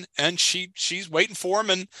back, and she's waiting for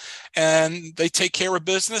him, and they take care of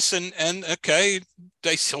business, and okay,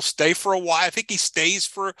 he'll stay for a while. I think he stays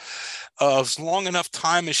for as long enough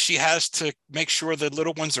time as she has to make sure the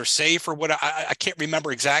little ones are safe, or what. I can't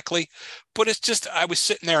remember exactly, but it's just, I was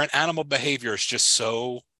sitting there, and animal behavior is just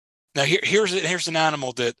so. Now here's an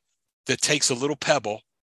animal that takes a little pebble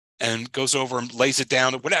and goes over and lays it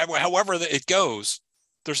down, whatever, however it goes.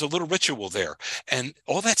 There's a little ritual there, and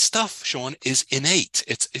all that stuff, Sean, is innate.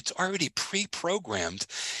 It's already pre-programmed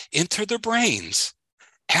into their brains.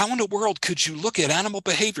 How in the world could you look at animal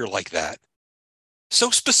behavior like that,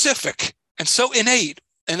 so specific and so innate,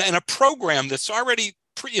 and a program that's already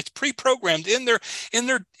pre-programmed in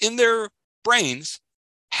their brains?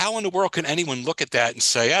 How in the world can anyone look at that and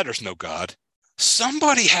say, there's no God?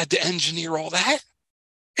 Somebody had to engineer all that.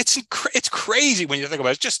 It's crazy when you think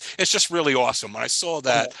about it. It's just really awesome. When I saw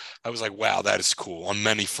that, I was like, wow, that is cool on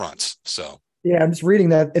many fronts. So yeah, I'm just reading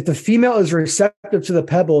that if the female is receptive to the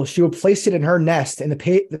pebble, she will place it in her nest, and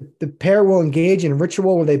the pair will engage in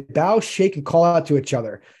ritual where they bow, shake, and call out to each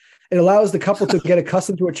other. It allows the couple to get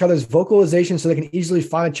accustomed to each other's vocalization so they can easily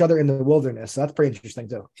find each other in the wilderness. So that's pretty interesting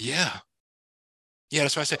too. Yeah. Yeah,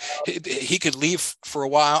 that's why I said he could leave for a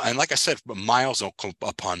while. And like I said, miles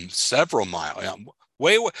upon several miles.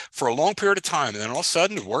 Way for a long period of time, and then all of a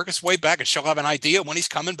sudden work his way back, and she'll have an idea when he's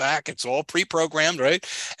coming back. It's all pre-programmed, right?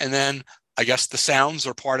 And then I guess the sounds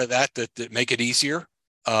are part of that make it easier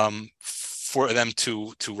for them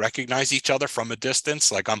to recognize each other from a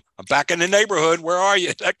distance. Like I'm back in the neighborhood. Where are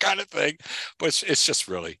you? That kind of thing. But it's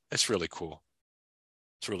really cool.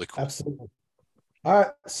 It's really cool. Absolutely. All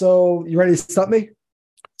right. So you ready to stump me?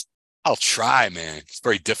 I'll try, man. It's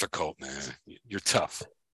very difficult, man. You're tough.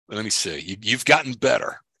 Let me see. You've gotten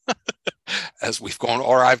better as we've gone,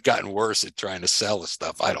 or I've gotten worse at trying to sell the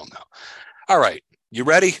stuff. I don't know. All right. You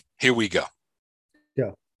ready? Here we go.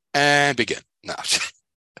 Yeah. And begin. No.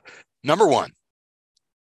 Number 1,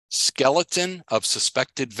 skeleton of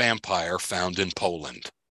suspected vampire found in Poland.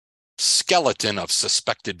 Skeleton of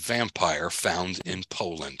suspected vampire found in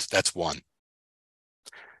Poland. That's 1. You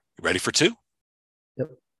ready for 2? Yep.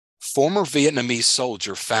 Former Vietnamese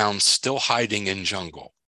soldier found still hiding in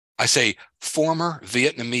jungle. I say former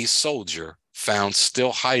Vietnamese soldier found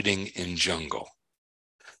still hiding in jungle.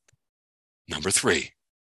 Number 3,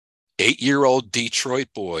 8-year-old Detroit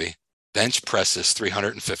boy bench presses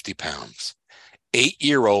 350 pounds.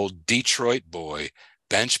 8-year-old Detroit boy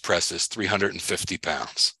bench presses 350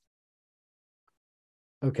 pounds.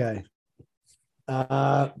 Okay.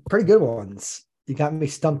 Pretty good ones. You got me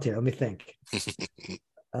stumped here. Let me think.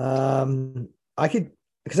 I could,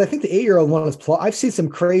 because I think the 8-year-old one is I've seen some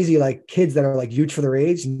crazy like kids that are like huge for their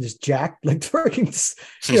age and just jacked, like twerking,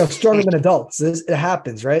 stronger than adults. It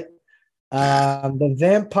happens, right? The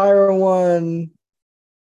vampire one.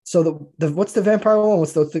 So the what's the vampire one?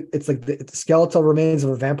 It's like the skeletal remains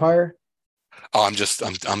of a vampire. Oh,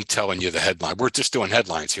 I'm telling you the headline. We're just doing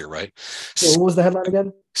headlines here, right? So what was the headline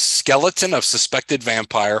again? Skeleton of suspected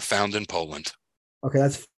vampire found in Poland. Okay,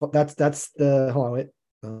 that's the hold on, wait.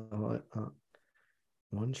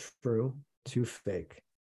 One true. two fake.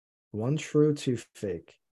 One true, two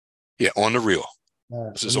fake. Yeah, on the real.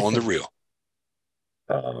 This Let is me on the think. real.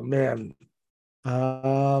 Oh man.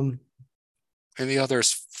 Um, And the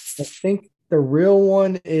others, I think the real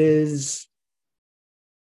one is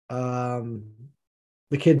um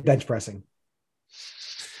the kid bench pressing.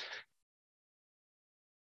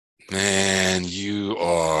 man, you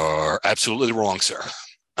are absolutely wrong, sir.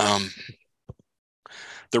 Um,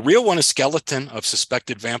 the real one is skeleton of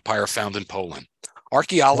suspected vampire found in Poland. Wow.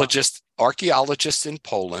 Archaeologists in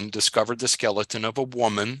Poland discovered the skeleton of a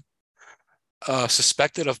woman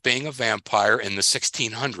suspected of being a vampire in the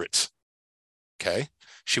 1600s. Okay.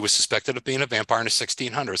 She was suspected of being a vampire in the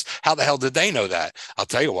 1600s. How the hell did they know that? I'll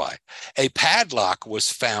tell you why. A padlock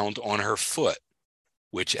was found on her foot,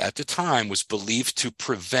 which at the time was believed to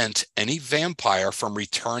prevent any vampire from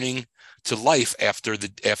returning to life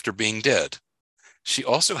after being dead. She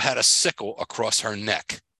also had a sickle across her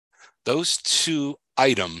neck. Those two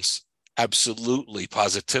items absolutely,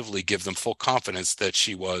 positively give them full confidence that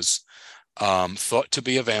she was thought to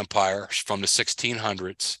be a vampire from the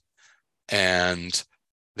 1600s. And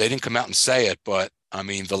they didn't come out and say it, but I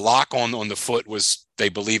mean, the lock on the foot was, they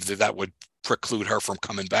believed that would preclude her from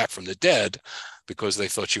coming back from the dead because they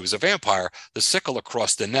thought she was a vampire. The sickle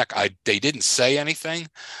across the neck, they didn't say anything,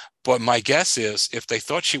 but my guess is if they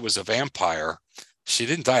thought she was a vampire, she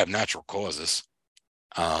didn't die of natural causes.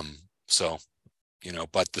 Um, so,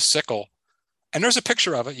 but the sickle, and there's a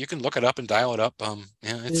picture of it. You can look it up and dial it up. Yeah,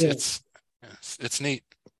 Yeah. it's neat.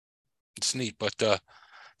 It's neat, but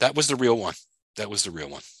that was the real one. That was the real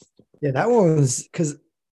one. Yeah, that one was because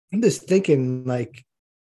I'm just thinking like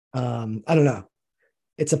I don't know.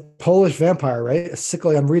 It's a Polish vampire, right? A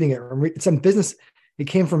sickle. I'm reading it. It's on business. It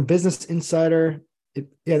came from Business Insider. Yeah,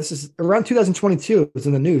 this is around 2022. It was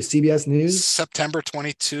in the news, CBS News. September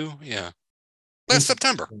 22. Yeah. Last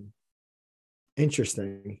September. Interesting.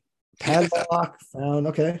 Interesting. Yeah. Padlock found.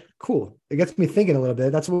 Okay, cool. It gets me thinking a little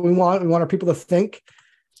bit. That's what we want. We want our people to think,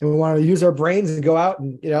 and we want to use our brains and go out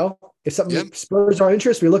and if Yep. something spurs our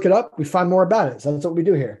interest, we look it up. We find more about it. So that's what we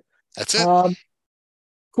do here. That's it. Um,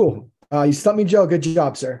 cool. You stumped me, Joe. Good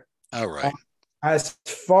job, sir. All right. As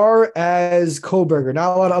far as Koberger,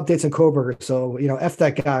 not a lot of updates on Koberger. So, F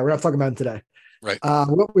that guy. We're not talking about him today. Right.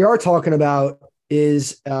 What we are talking about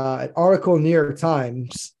is an article in New York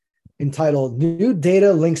Times entitled New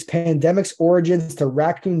Data Links Pandemic's Origins to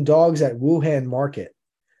Raccoon Dogs at Wuhan Market.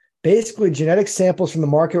 Basically, genetic samples from the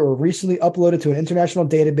market were recently uploaded to an international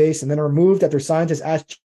database and then removed after scientists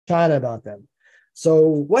asked China about them. So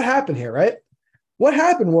what happened here, right? What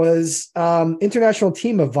happened was international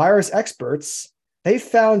team of virus experts, they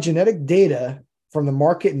found genetic data from the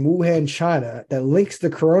market in Wuhan, China, that links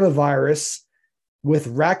the coronavirus with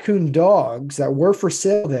raccoon dogs that were for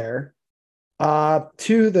sale there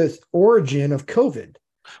to the origin of COVID.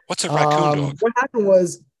 What's a raccoon dog? What happened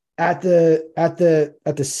was at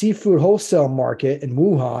the seafood wholesale market in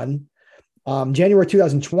Wuhan, January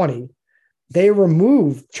 2020,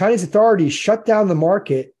 Chinese authorities shut down the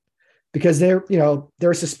market because there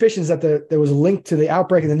were suspicions that there was a link to the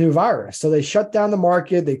outbreak of the new virus. So they shut down the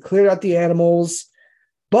market, they cleared out the animals,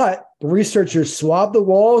 but the researchers swabbed the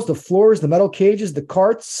walls, the floors, the metal cages, the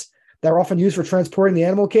carts that were often used for transporting the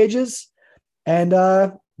animal cages, and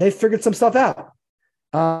they figured some stuff out.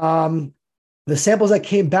 The samples that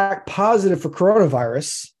came back positive for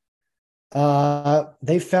coronavirus,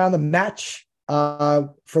 they found a match for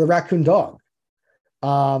the raccoon dog.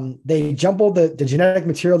 They jumbled the genetic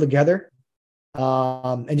material together.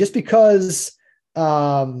 And just because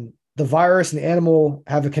the virus and the animal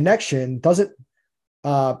have a connection doesn't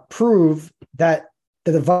prove that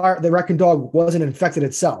the raccoon dog wasn't infected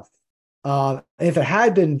itself. If it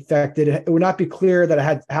had been infected, it would not be clear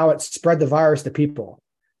that how it spread the virus to people.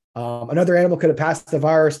 Another animal could have passed the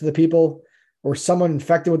virus to the people, or someone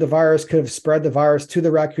infected with the virus could have spread the virus to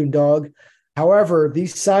the raccoon dog. However,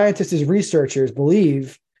 these scientists and researchers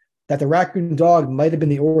believe that the raccoon dog might have been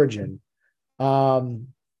the origin. I don't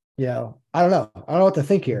know. I don't know what to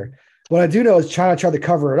think here. What I do know is China tried to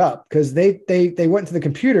cover it up because they went to the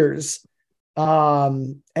computers,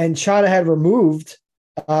 and China had removed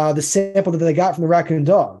the sample that they got from the raccoon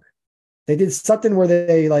dog. They did something where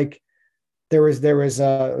there was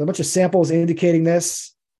a bunch of samples indicating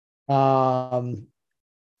this, and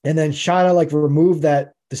then China removed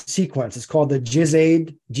the sequence. It's called the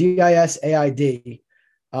GISAID, GISAID.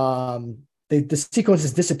 The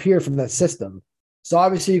sequences disappeared from that system. So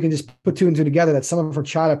obviously you can just put two and two together that someone from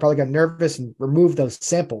China probably got nervous and removed those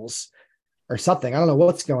samples or something. I don't know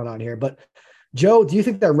what's going on here, but Joe, do you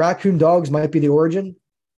think that raccoon dogs might be the origin?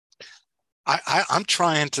 I'm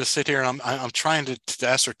trying to sit here and I'm trying to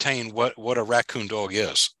ascertain what a raccoon dog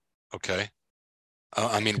is. Okay.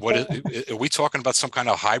 I mean, are we talking about some kind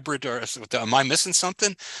of hybrid, or am I missing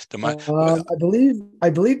something? Am I, I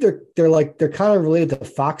believe they're kind of related to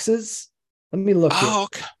foxes. Let me look here. oh,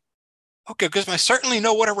 okay. Okay, because I certainly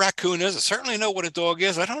know what a raccoon is. I certainly know what a dog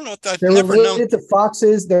is. I don't know. I've They're never known. related to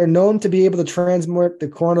foxes. They're known to be able to transmit the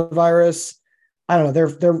coronavirus. I don't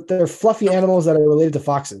know. They're fluffy animals that are related to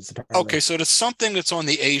foxes, apparently. Okay, so there's something that's on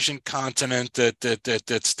the Asian continent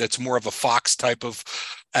that's more of a fox type of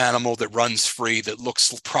animal that runs free, that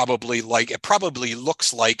probably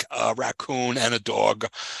looks like a raccoon and a dog.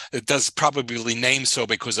 It does probably name so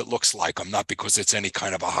because it looks like them, not because it's any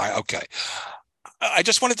kind of a high. Okay, I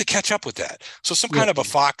just wanted to catch up with that. So Yeah. some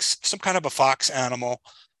kind of a fox animal.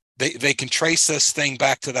 They can trace this thing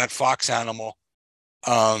back to that fox animal.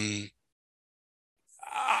 Um,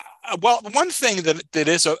 well, one thing that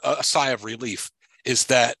is a sigh of relief is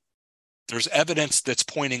that there's evidence that's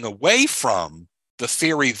pointing away from the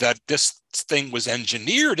theory that this thing was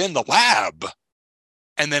engineered in the lab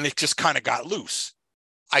and then it just kind of got loose.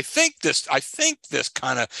 I think this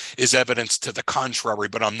kind of is evidence to the contrary,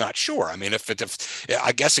 but I'm not sure. I mean, if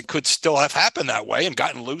I guess it could still have happened that way and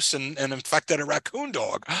gotten loose and infected a raccoon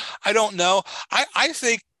dog. I don't know. I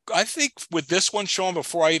think with this one, Sean,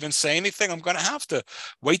 before I even say anything, I'm going to have to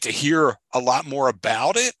wait to hear a lot more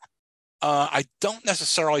about it. I don't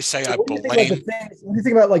necessarily say So I what do you think about the blame. things? What do you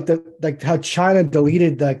think about like how China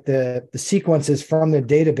deleted like the sequences from their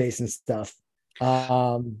database and stuff?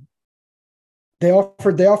 Um, they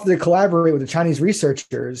offered to collaborate with the Chinese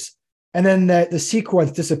researchers, and then the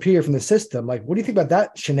sequence disappeared from the system. Like, what do you think about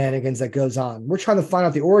that shenanigans that goes on? We're trying to find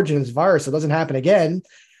out the origin of this virus so it doesn't happen again,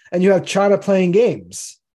 and you have China playing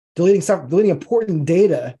games, deleting important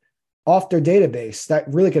data off their database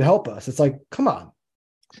that really could help us. It's like, come on,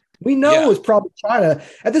 we know Yeah, it's probably China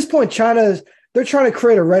at this point. They're trying to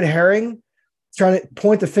create a red herring, trying to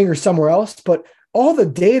point the finger somewhere else, but all the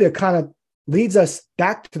data kind of leads us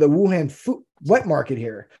back to the Wuhan wet market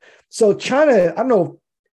here. So China, I don't know,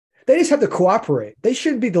 they just have to cooperate. They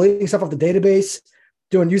shouldn't be deleting stuff off the database,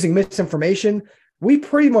 using misinformation. We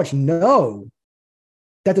pretty much know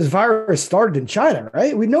that this virus started in China,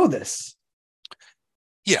 right? We know this.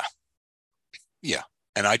 yeah, yeah.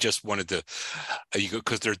 And I just wanted to,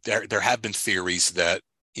 because there have been theories that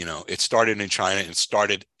it started in China and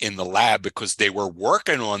started in the lab because they were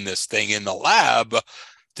working on this thing in the lab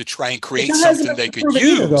to try and But create that hasn't something been they could proven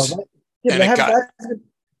either, though. use, Right? Yeah, but and it got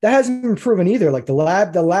that hasn't been proven either. Like the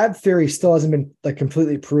lab theory still hasn't been like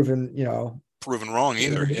completely proven. proven wrong You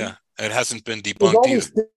know what either. I Yeah, mean? it hasn't been There's debunked all either.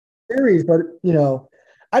 these theories, but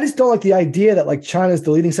I just don't like the idea that like China's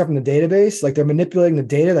deleting stuff from the database, like they're manipulating the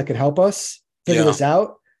data that could help us figure Yeah, this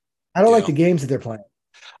out. I don't like yeah. the games that they're playing.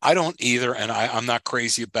 I don't either, and I'm not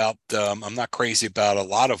crazy about I'm not crazy about a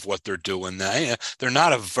lot of what they're doing. They're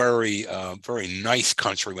not a very nice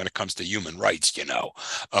country when it comes to human rights, and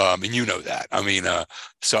you know that. I mean,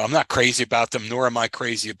 so I'm not crazy about them, nor am I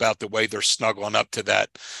crazy about the way they're snuggling up to that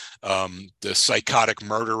the psychotic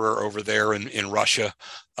murderer over there in Russia.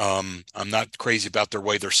 I'm not crazy about their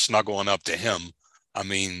way they're snuggling up to him. I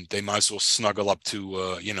mean, they might as well snuggle up to,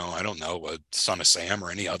 I don't know, Son of Sam or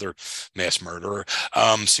any other mass murderer,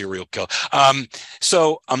 serial killer.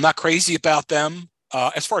 So I'm not crazy about them.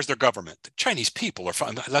 As far as their government, the Chinese people are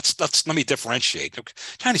fine. Let me differentiate.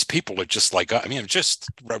 Chinese people are just like, I mean, just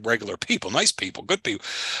regular people, nice people, good people.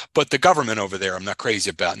 But the government over there, I'm not crazy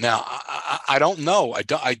about. Now, I don't know.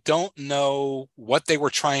 I don't know what they were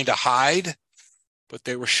trying to hide, but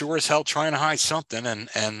they were sure as hell trying to hide something.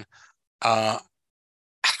 And uh,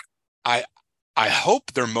 I I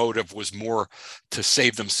hope their motive was more to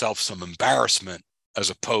save themselves some embarrassment as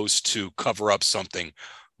opposed to cover up something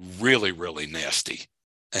really, really nasty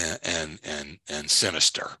and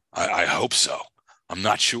sinister. I hope so. I'm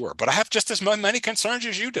not sure, but I have just as many concerns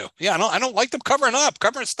as you do. Yeah, I don't like them covering up.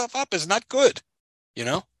 Covering stuff up is not good, you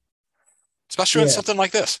know, especially on Yeah. something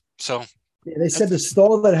like this. So Yeah, they said that's the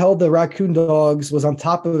stall that held the raccoon dogs was on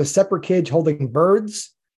top of a separate cage holding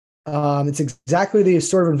birds. It's exactly the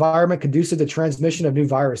sort of environment conducive to transmission of new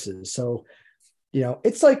viruses. So,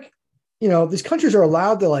 it's like, these countries are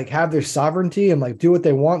allowed to like have their sovereignty and like do what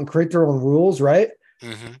they want and create their own rules, right?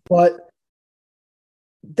 mm-hmm. But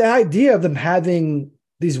the idea of them having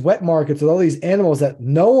these wet markets with all these animals that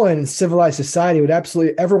no one in civilized society would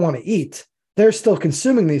absolutely ever want to eat, they're still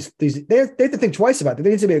consuming these. They have to think twice about it.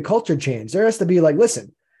 There needs to be a culture change. There has to be like,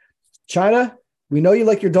 listen, China, we know you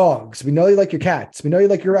like your dogs. We know you like your cats. We know you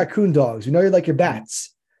like your raccoon dogs. We know you like your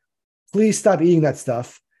bats. Please stop eating that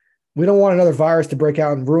stuff. We don't want another virus to break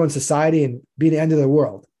out and ruin society and be the end of the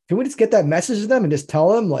world. Can we just get that message to them and just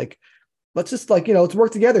tell them, like, let's just, like, let's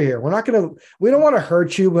work together here. We don't want to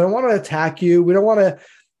hurt you. We don't want to attack you. We don't want to,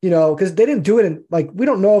 because they didn't do it. And like, we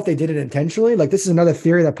don't know if they did it intentionally. Like, this is another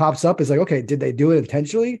theory that pops up is like, okay, did they do it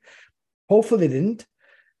intentionally? Hopefully they didn't.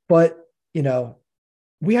 But,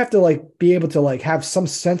 we have to like be able to like have some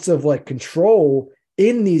sense of like control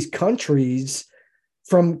in these countries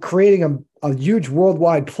from creating a huge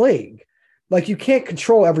worldwide plague. Like, you can't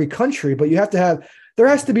control every country, but there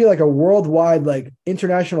has to be like a worldwide, like,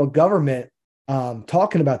 international government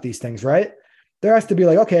talking about these things, right? There has to be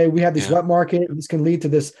like, okay, we have this wet market. This can lead to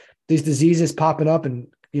these diseases popping up and,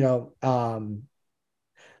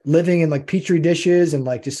 living in like petri dishes and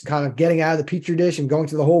like just kind of getting out of the petri dish and going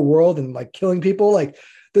to the whole world and like killing people. Like,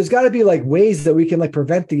 there's got to be like ways that we can like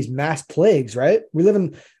prevent these mass plagues, right? We have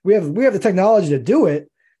the technology to do it,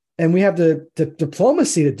 and we have the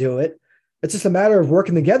diplomacy to do it. It's just a matter of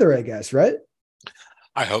working together, I guess, right?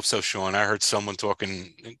 I hope so, Sean. I heard someone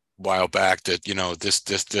talking a while back that, this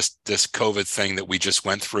COVID thing that we just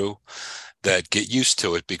went through, that get used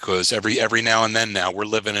to it, because every now and then now we're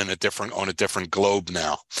living on a different globe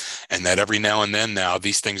now, and that every now and then now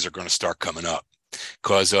these things are going to start coming up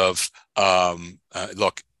because of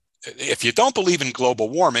look, if you don't believe in global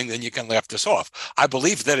warming, then you can laugh this off. I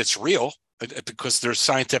believe that it's real, because there's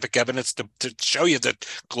scientific evidence to show you that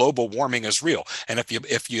global warming is real. And if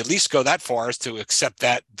you at least go that far as to accept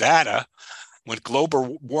that data, with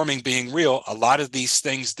global warming being real, a lot of these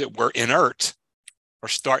things that were inert are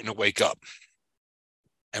starting to wake up,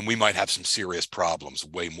 and we might have some serious problems,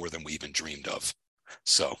 way more than we even dreamed of.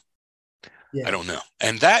 So I don't know.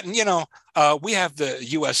 And that, we have the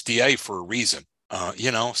USDA for a reason.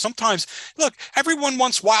 Sometimes, look, everyone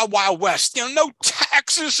wants wild, wild west, no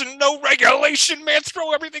taxes and no regulation, man,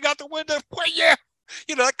 throw everything out the window. Well, yeah,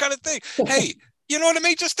 that kind of thing. Hey, you know what I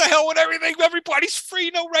mean? Just to hell with everything. Everybody's free,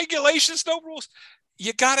 no regulations, no rules.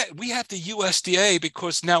 We have the USDA,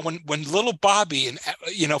 because now when little Bobby and,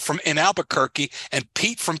 from in Albuquerque, and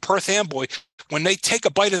Pete from Perth Amboy, when they take a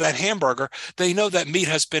bite of that hamburger, they know that meat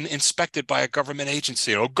has been inspected by a government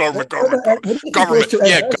agency. Oh, government.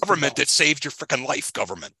 Yeah, government that saved your freaking life,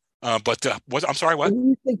 government. I'm sorry, what? What do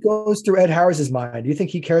you think goes through Ed Harris's mind? Do you think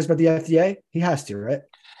he cares about the FDA? He has to, right?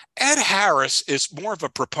 Ed Harris is more of a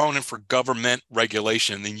proponent for government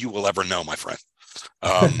regulation than you will ever know, my friend.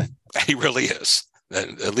 He really is.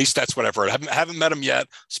 At least that's what I've heard. I haven't met him yet.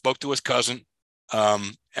 Spoke to his cousin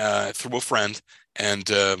through a friend, and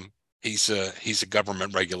he's a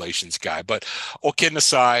government regulations guy. But all kidding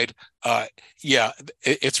aside,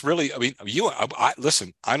 it's really. I mean,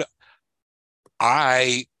 listen.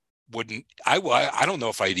 I wouldn't. I don't know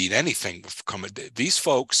if I'd eat anything. These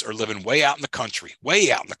folks are living way out in the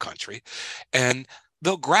country, and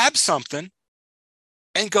they'll grab something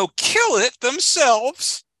and go kill it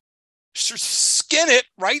themselves. Skin it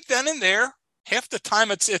right then and there. Half the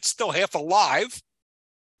time it's still half alive,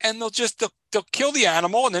 and they'll kill the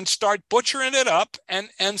animal and then start butchering it up and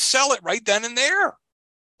sell it right then and there,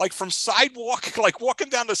 like from sidewalk, like walking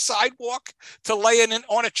down the sidewalk, to laying it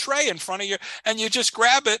on a tray in front of you, and you just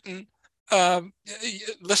grab it and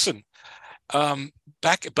listen.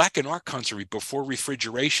 Back in our country, before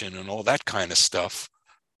refrigeration and all that kind of stuff,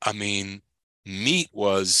 I mean, meat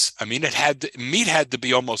had to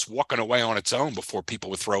be almost walking away on its own before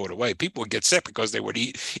people would throw it away. People would get sick because they would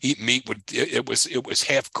eat meat. It was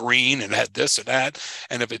half green and had this or that,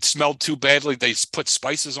 and if it smelled too badly, they put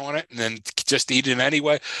spices on it and then just eat it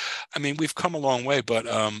anyway. I mean, we've come a long way, but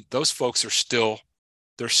those folks are still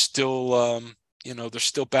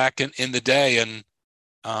back in the day. And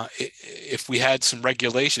if we had some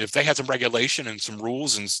regulation, if they had some regulation and some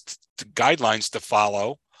rules and guidelines to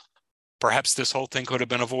follow, perhaps this whole thing could have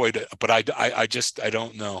been avoided. But I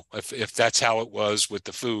don't know if that's how it was with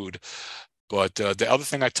the food. But the other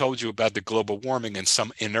thing I told you about the global warming and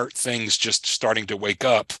some inert things just starting to wake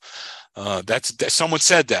up, that's someone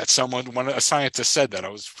said that. A scientist said that. I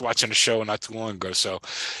was watching a show not too long ago. So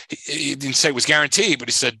he didn't say it was guaranteed, but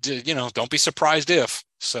he said, don't be surprised if.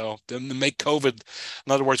 So then to make COVID,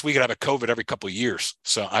 in other words, we could have a COVID every couple of years.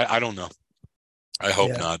 So I don't know. I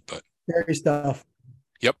hope not, but scary stuff.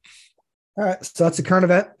 Yep. All right, so that's a current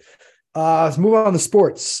event. Let's move on to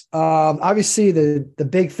sports. Obviously, the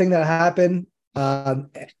big thing that happened,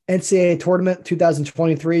 NCAA tournament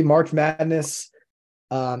 2023, March Madness,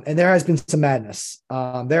 and there has been some madness.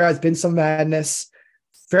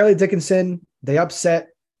 Fairleigh Dickinson, they upset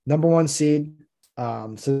number 1 seed,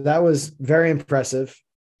 so that was very impressive.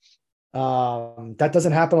 That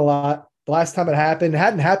doesn't happen a lot. The last time it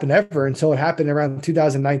hadn't happened ever until it happened around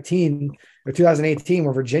 2019 or 2018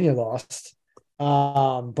 where Virginia lost.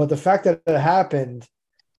 But the fact that it happened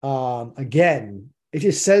Again, it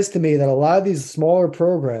just says to me that a lot of these smaller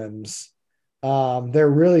programs, they're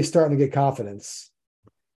really starting to get confidence.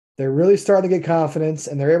 They're really starting to get confidence,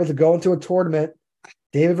 and they're able to go into a tournament,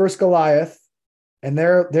 David versus Goliath, and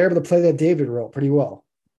they're able to play that David role pretty well.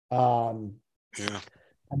 Yeah.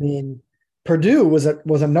 I mean, Purdue was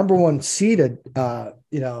a number one seeded, a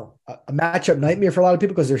matchup nightmare for a lot of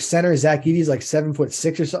people because their center Zach Edey's like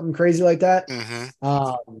 7'6" or something crazy like that.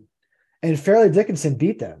 Mm-hmm. And Fairleigh Dickinson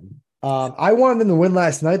beat them. I wanted them to win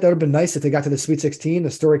last night. That would have been nice if they got to the Sweet 16.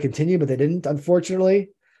 The story continued, but they didn't, unfortunately.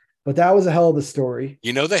 But that was a hell of a story.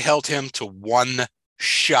 You know, they held him to one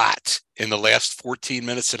shot in the last 14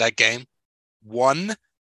 minutes of that game. One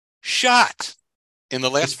shot in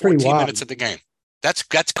the last 14 minutes of the game. That's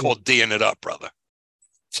called D'ing it up, brother.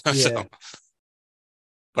 Yeah.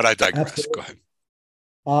 But I digress. Absolutely. Go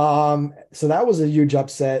ahead. So that was a huge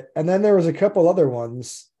upset. And then there was a couple other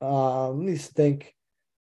ones. Let me think.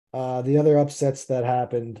 The other upsets that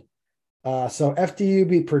happened. So FDU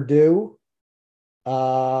beat Purdue.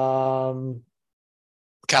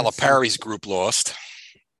 Calipari's group lost.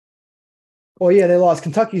 Well, yeah, they lost.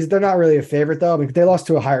 They're not really a favorite though. I mean, they lost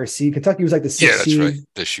to a higher seed. Kentucky was like the 6th seed. Right.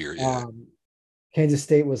 This year, yeah. Kansas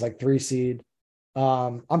State was like 3 seed.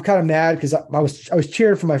 I'm kind of mad because I was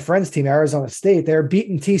cheering for my friend's team, Arizona State. They were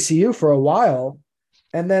beating TCU for a while,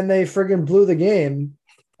 and then they friggin' blew the game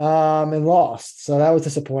and lost. So that was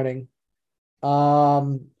disappointing.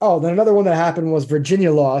 Then another one that happened was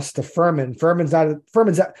Virginia lost to Furman. Furman's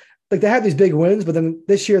like they had these big wins, but then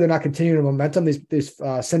this year they're not continuing the momentum. These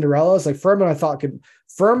Cinderellas, like Furman, I thought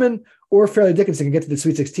Furman or Fairleigh Dickinson can get to the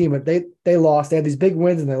Sweet 16, but they lost. They had these big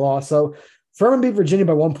wins and they lost. So Furman beat Virginia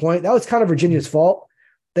by 1 point. That was kind of Virginia's fault.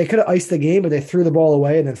 They could have iced the game, but they threw the ball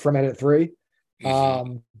away, and then Furman had it 3.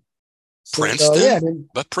 Mm-hmm. Princeton,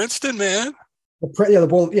 but Princeton, man. The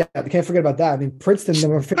ball. Yeah, we can't forget about that. I mean, Princeton,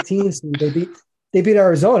 number 15, so they beat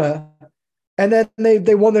Arizona, and then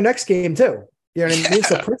they won their next game too. You know what I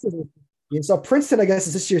mean? So Princeton, I guess,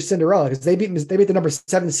 is this year's Cinderella because they beat the number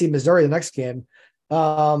 7 seed Missouri the next game.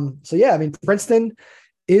 So yeah, I mean, Princeton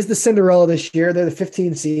is the Cinderella this year. They're the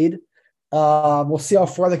 15 seed. We'll see how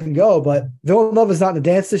far they can go, but Villanova's not in the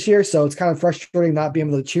dance this year, so it's kind of frustrating not being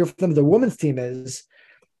able to cheer for them. The women's team is,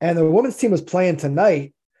 and the women's team was playing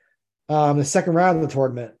tonight, the second round of the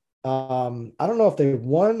tournament. I don't know if they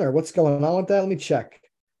won or what's going on with that. Let me check.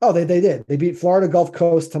 Oh, they did. They beat Florida Gulf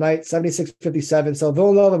Coast tonight, 76-57. So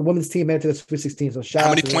Villanova, the women's team, made it to the Sweet 16. So how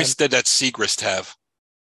many points did that Segrist have?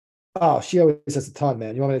 Oh, she always has a ton,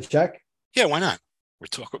 man. You want me to check? Yeah, why not? We're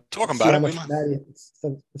talking about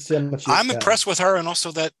it. I'm impressed with her, and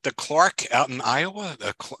also the Clark out in Iowa,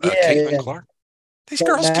 Caitlin Clark. These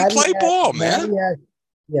girls can play ball, man.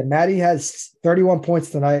 Maddie has 31 points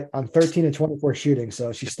tonight on 13 and 24 shooting,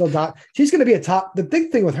 so she's still not. She's going to be a top. The big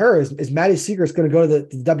thing with her is Maddie Seeger is going to go to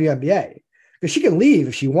the WNBA because she can leave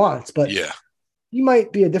if she wants, but yeah, she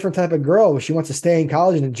might be a different type of girl if she wants to stay in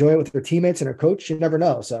college and enjoy it with her teammates and her coach. You never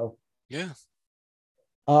know. So yeah.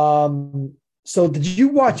 So did you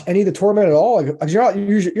watch any of the tournament at all? Like, you're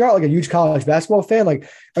not like a huge college basketball fan. Like,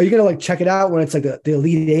 are you gonna like check it out when it's like the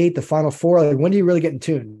Elite Eight, the Final Four? Like, when do you really get in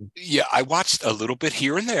tune? Yeah, I watched a little bit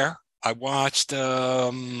here and there. I watched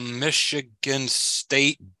Michigan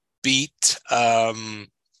State beat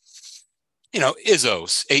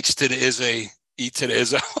Izzo's H to the Izzy, E to the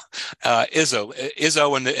Izzo.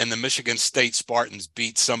 Izzo and the Michigan State Spartans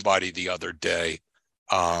beat somebody the other day.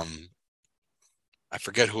 I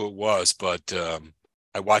forget who it was, but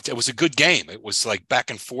I watched. It was a good game. It was like back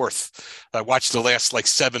and forth. I watched the last like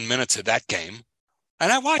 7 minutes of that game, and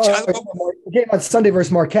I watched the game on Sunday versus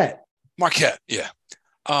Marquette. Marquette, yeah.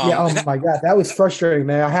 My God, that was frustrating,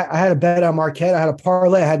 man. I had a bet on Marquette. I had a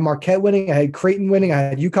parlay. I had Marquette winning. I had Creighton winning. I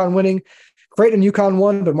had UConn winning. Creighton and UConn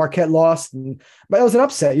won, but Marquette lost. But it was an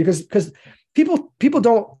upset because people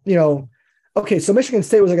don't. Okay, so Michigan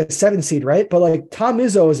State was like a 7 seed, right? But like Tom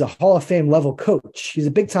Izzo is a Hall of Fame level coach. He's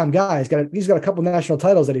a big time guy. He's got a couple national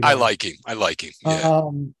titles that he won. I like him. Yeah.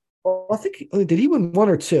 Well, I think did he win 1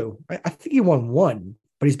 or 2? I think he won 1,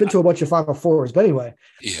 but he's been to a bunch of Final Fours. But anyway,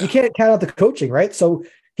 you can't count out the coaching, right? So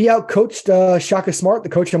he outcoached Shaka Smart, the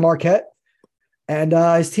coach of Marquette, and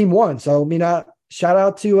his team won. So I mean, shout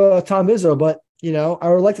out to Tom Izzo. But I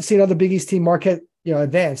would like to see another Big East team, Marquette,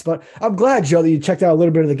 advance. But I'm glad, Joe, that you checked out a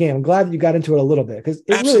little bit of the game. I'm glad that you got into it a little bit because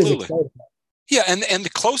it really is exciting. Yeah, and the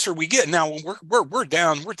closer we get now, we're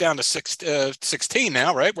down to 16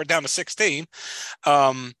 now, right? We're down to 16.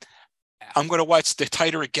 I'm going to watch. The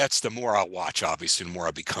tighter it gets, the more I'll watch. Obviously, the more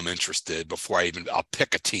I'll become interested. Before I'll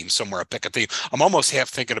pick a team somewhere. I pick a team. I'm almost half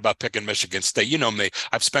thinking about picking Michigan State. You know me.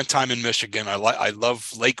 I've spent time in Michigan. I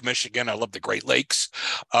love Lake Michigan. I love the Great Lakes.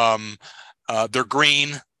 Um, they're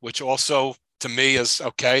green, which also to me is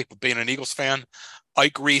okay. Being an Eagles fan,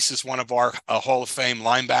 Ike Reese is one of our Hall of Fame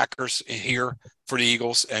linebackers here for the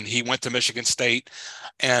Eagles, and he went to Michigan State.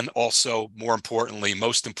 And also,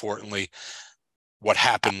 most importantly, what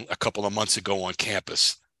happened a couple of months ago on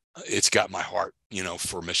campus. It's got my heart,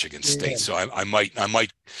 for Michigan State. Yeah. So I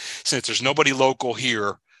might, since there's nobody local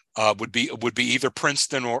here, would be either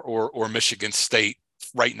Princeton or Michigan State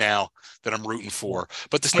right now that I'm rooting for.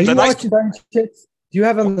 But Are you nice, watching Diamond Chits? Do you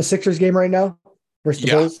have them in the Sixers game right now versus the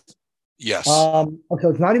yeah, Bulls? yes, Okay,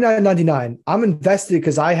 it's 99.99. I'm invested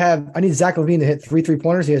because I need Zach LaVine to hit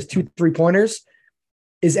three-pointers. He has 2 3-pointers.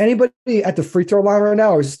 Is anybody at the free throw line right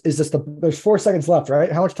now, or is this there's 4 seconds left,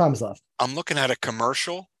 right? How much time is left? I'm looking at a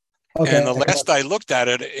commercial. And Okay. the last I looked at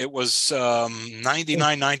it, it was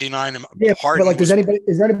 99.99. Yeah, but Harden like, was.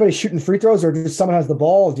 is there anybody shooting free throws, or just someone has the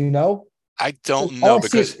ball? Do you know? I don't All know I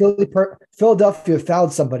see is because Philadelphia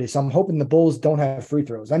fouled somebody, so I'm hoping the Bulls don't have free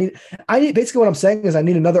throws. I need basically what I'm saying is I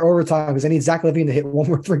need another overtime because I need Zach LaVine to hit one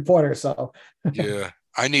more 3-pointer. So yeah,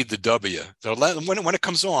 I need the W. So when it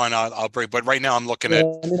comes on, I'll break. But right now, I'm looking yeah, at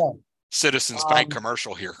let me know. Citizens Bank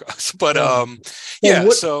commercial here. But Yeah. So yeah.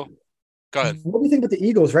 So go ahead. what do you think about the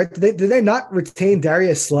Eagles? Right? Did they not retain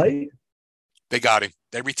Darius Slay? They got him.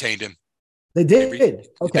 They retained him. They did.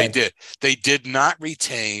 They did. They did not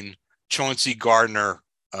retain Chauncey Gardner.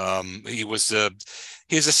 He was a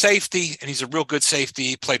safety, and he's a real good safety.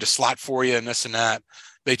 He played a slot for you and this and that.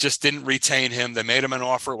 They just didn't retain him. They made him an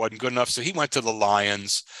offer. It wasn't good enough, so he went to the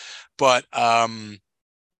Lions. But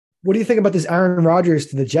what do you think about this Aaron Rodgers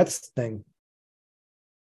to the Jets thing?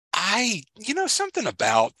 Something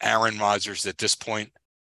about Aaron Rodgers at this point.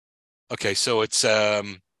 Okay, so it's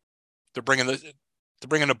they're bringing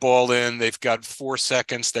the ball in. They've got 4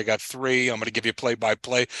 seconds. They got 3. I'm going to give you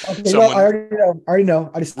play-by-play. Okay, Someone I already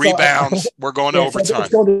know. I just rebounds. We're going to overtime.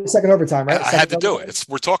 It's going to second overtime, right? I had to do it.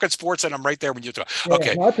 We're talking sports, and I'm right there when you talk. Yeah,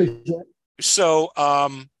 okay, no, I appreciate it. So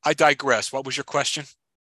I digress. What was your question?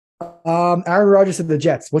 Aaron Rodgers to the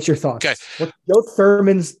Jets. What's your thoughts? Okay, what's Joe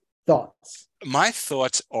Thurman's thoughts? My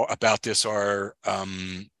thoughts about this are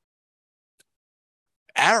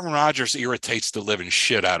Aaron Rodgers irritates the living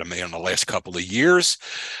shit out of me in the last couple of years.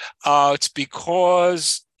 It's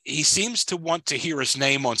because he seems to want to hear his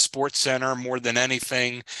name on SportsCenter more than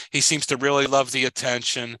anything. He seems to really love the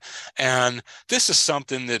attention, and this is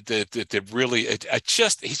something that really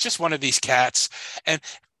he's just one of these cats, and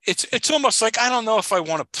it's almost like I don't know if I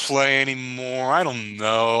want to play anymore. I don't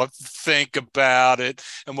know. I think about it,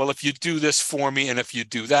 and well, if you do this for me, and if you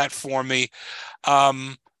do that for me,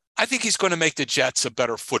 I think he's going to make the Jets a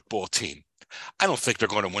better football team. I don't think they're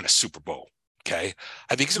going to win a Super Bowl. Okay,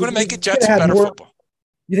 I think he's going to make the Jets a better football.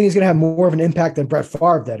 You think he's going to have more of an impact than Brett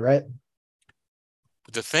Favre did, right?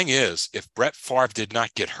 But the thing is, if Brett Favre did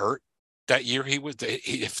not get hurt that year,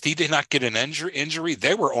 if he did not get an injury,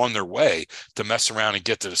 they were on their way to mess around and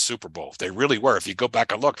get to the Super Bowl. They really were. If you go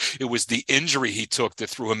back and look, it was the injury he took that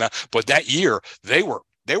threw him out. But that year, they were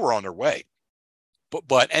on their way.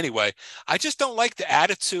 But anyway, I just don't like the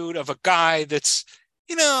attitude of a guy that's,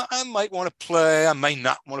 I might want to play, I might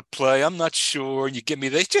not want to play, I'm not sure. You give me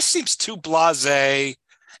that. It just seems too blasé.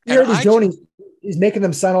 He's making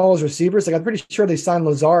them sign all his receivers. Like, I'm pretty sure they signed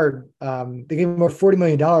Lazard. They gave him more $40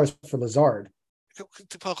 million for Lazard.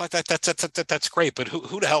 That's great, but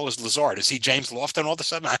who the hell is Lazard? Is he James Lofton all of a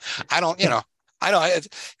sudden? I don't, I don't.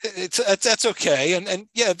 That's okay, and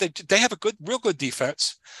yeah, they have a real good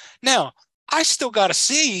defense. Now, I still got to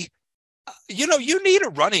see. You need a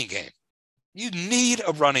running game. You need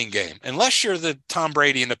a running game, unless you're the Tom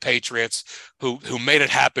Brady and the Patriots who made it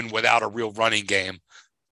happen without a real running game.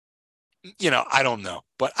 I don't know,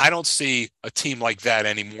 but I don't see a team like that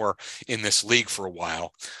anymore in this league for a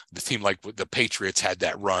while. The team like the Patriots had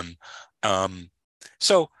that run.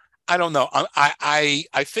 So I don't know.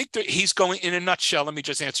 I think that he's going, in a nutshell, let me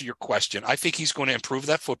just answer your question. I think he's going to improve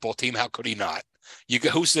that football team. How could he not?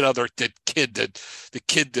 Who's the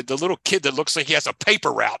little kid that looks like he has a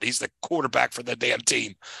paper route? He's the quarterback for the damn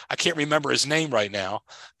team. I can't remember his name right now,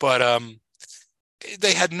 but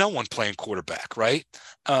they had no one playing quarterback, right?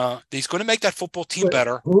 He's going to make that football team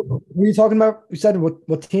better. Who are you talking about? You said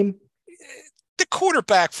what team? The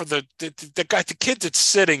quarterback for the guy, the kid that's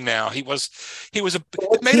sitting now. He was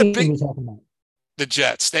the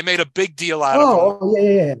Jets. They made a big deal out of him. Oh,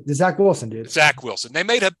 yeah. The Zach Wilson, dude. Zach Wilson. They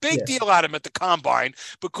made a big deal out of him at the combine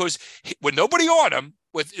because when nobody on him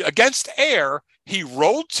against air, He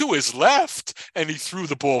rolled to his left and he threw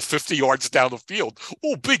the ball 50 yards down the field.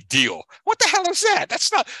 Oh, big deal. What the hell is that?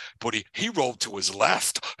 That's not, but he rolled to his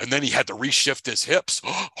left and then he had to reshift his hips.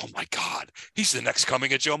 Oh my God. He's the next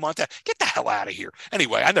coming of Joe Montana. Get the hell out of here.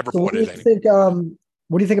 Anyway, I never So bought what do it you any. think?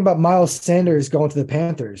 What do you think about Miles Sanders going to the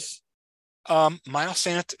Panthers? Miles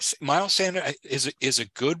Sanders is a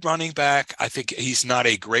good running back. I think he's not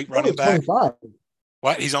a great He's only running back. 25.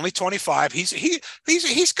 What? He's only 25.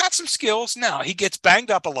 He's got some skills. Now he gets banged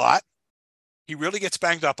up a lot. He really gets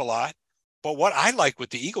banged up a lot. But what I like what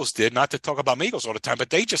the Eagles did, not to talk about Eagles all the time, but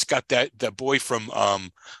they just got that boy from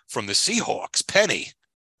the Seahawks, Penny.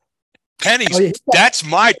 Oh, Penny's yeah, that's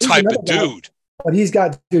my he's type another of guy. dude. But he's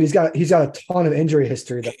got a ton of injury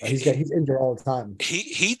history though. He's injured all the time.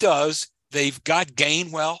 He does. They've got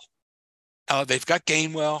Gainwell. And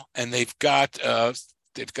they've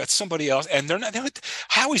got somebody else, and they're not.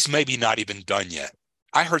 Howie's maybe not even done yet.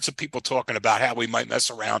 I heard some people talking about how we might mess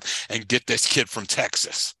around and get this kid from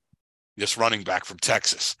Texas, this running back from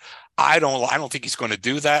Texas. I don't think he's going to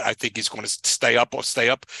do that. I think he's going to stay up,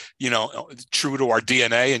 true to our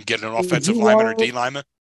DNA and get an offensive lineman or D lineman.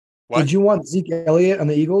 What? Would you want Zeke Elliott on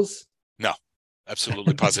the Eagles? No,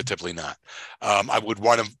 absolutely, positively not. I would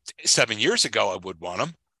want him 7 years ago. I would want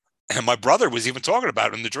him. And my brother was even talking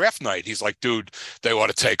about it in the draft night. He's like, dude, they ought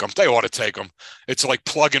to take him. They ought to take him. It's like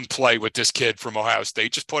plug and play with this kid from Ohio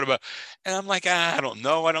State. Just put him up. And I'm like, I don't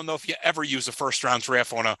know. I don't know if you ever use a first round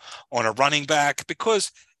draft on a running back,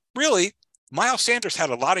 because really Miles Sanders had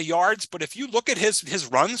a lot of yards. But if you look at his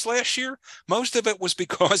runs last year, most of it was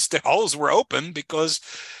because the holes were open, because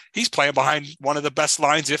he's playing behind one of the best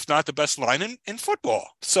lines, if not the best line in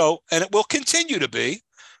football. So, and it will continue to be.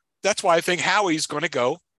 That's why I think Howie's going to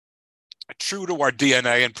go true to our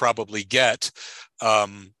DNA and probably get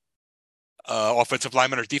offensive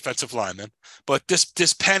lineman or defensive lineman. But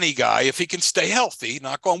this Penny guy, if he can stay healthy,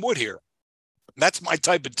 knock on wood here, that's my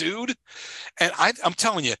type of dude. And I'm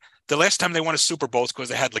telling you, the last time they won a Super Bowl is because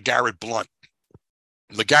they had LeGarrette Blount.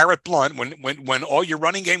 LeGarrette Blount, when all your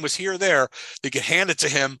running game was here or there, they could hand it to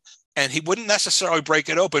him, and he wouldn't necessarily break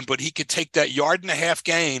it open, but he could take that 1.5-yard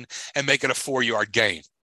gain and make it a 4-yard gain.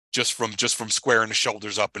 Just from squaring the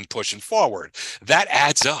shoulders up and pushing forward. That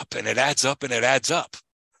adds up, and it adds up, and it adds up.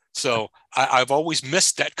 So I've always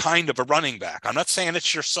missed that kind of a running back. I'm not saying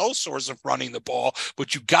it's your sole source of running the ball,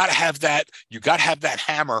 but you got to have that. You got to have that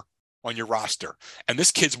hammer on your roster. And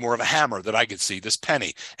this kid's more of a hammer that I could see, this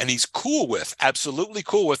Penny. And he's absolutely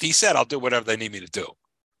cool with. He said, I'll do whatever they need me to do.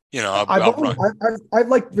 I'll run. I've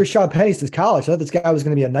liked Rashad Penny since college. I thought this guy was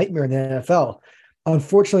going to be a nightmare in the NFL.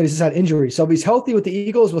 Unfortunately, he's just had injuries. So if he's healthy with the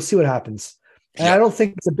Eagles, we'll see what happens. And I don't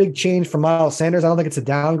think it's a big change from Miles Sanders. I don't think it's a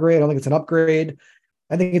downgrade. I don't think it's an upgrade.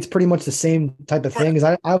 I think it's pretty much the same type of thing.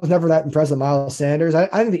 Because I was never that impressed with Miles Sanders. I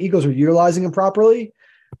think the Eagles were utilizing him properly,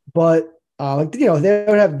 but they would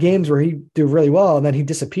have games where he'd do really well and then he'd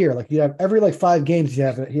disappear. Like you have every 5 games, he'd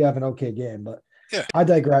have an okay game. But yeah, I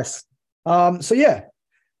digress.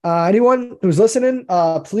 Anyone who's listening,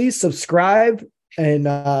 please subscribe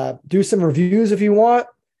and do some reviews if you want.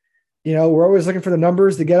 We're always looking for the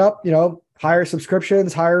numbers to get up, higher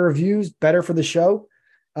subscriptions, higher reviews, better for the show.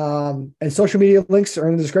 And social media links are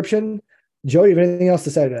in the description. Joe, do you have anything else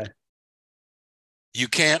to say today? You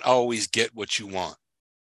can't always get what you want,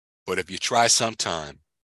 but if you try sometime,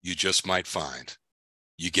 you just might find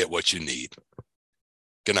you get what you need.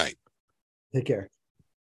 Good night. Take care.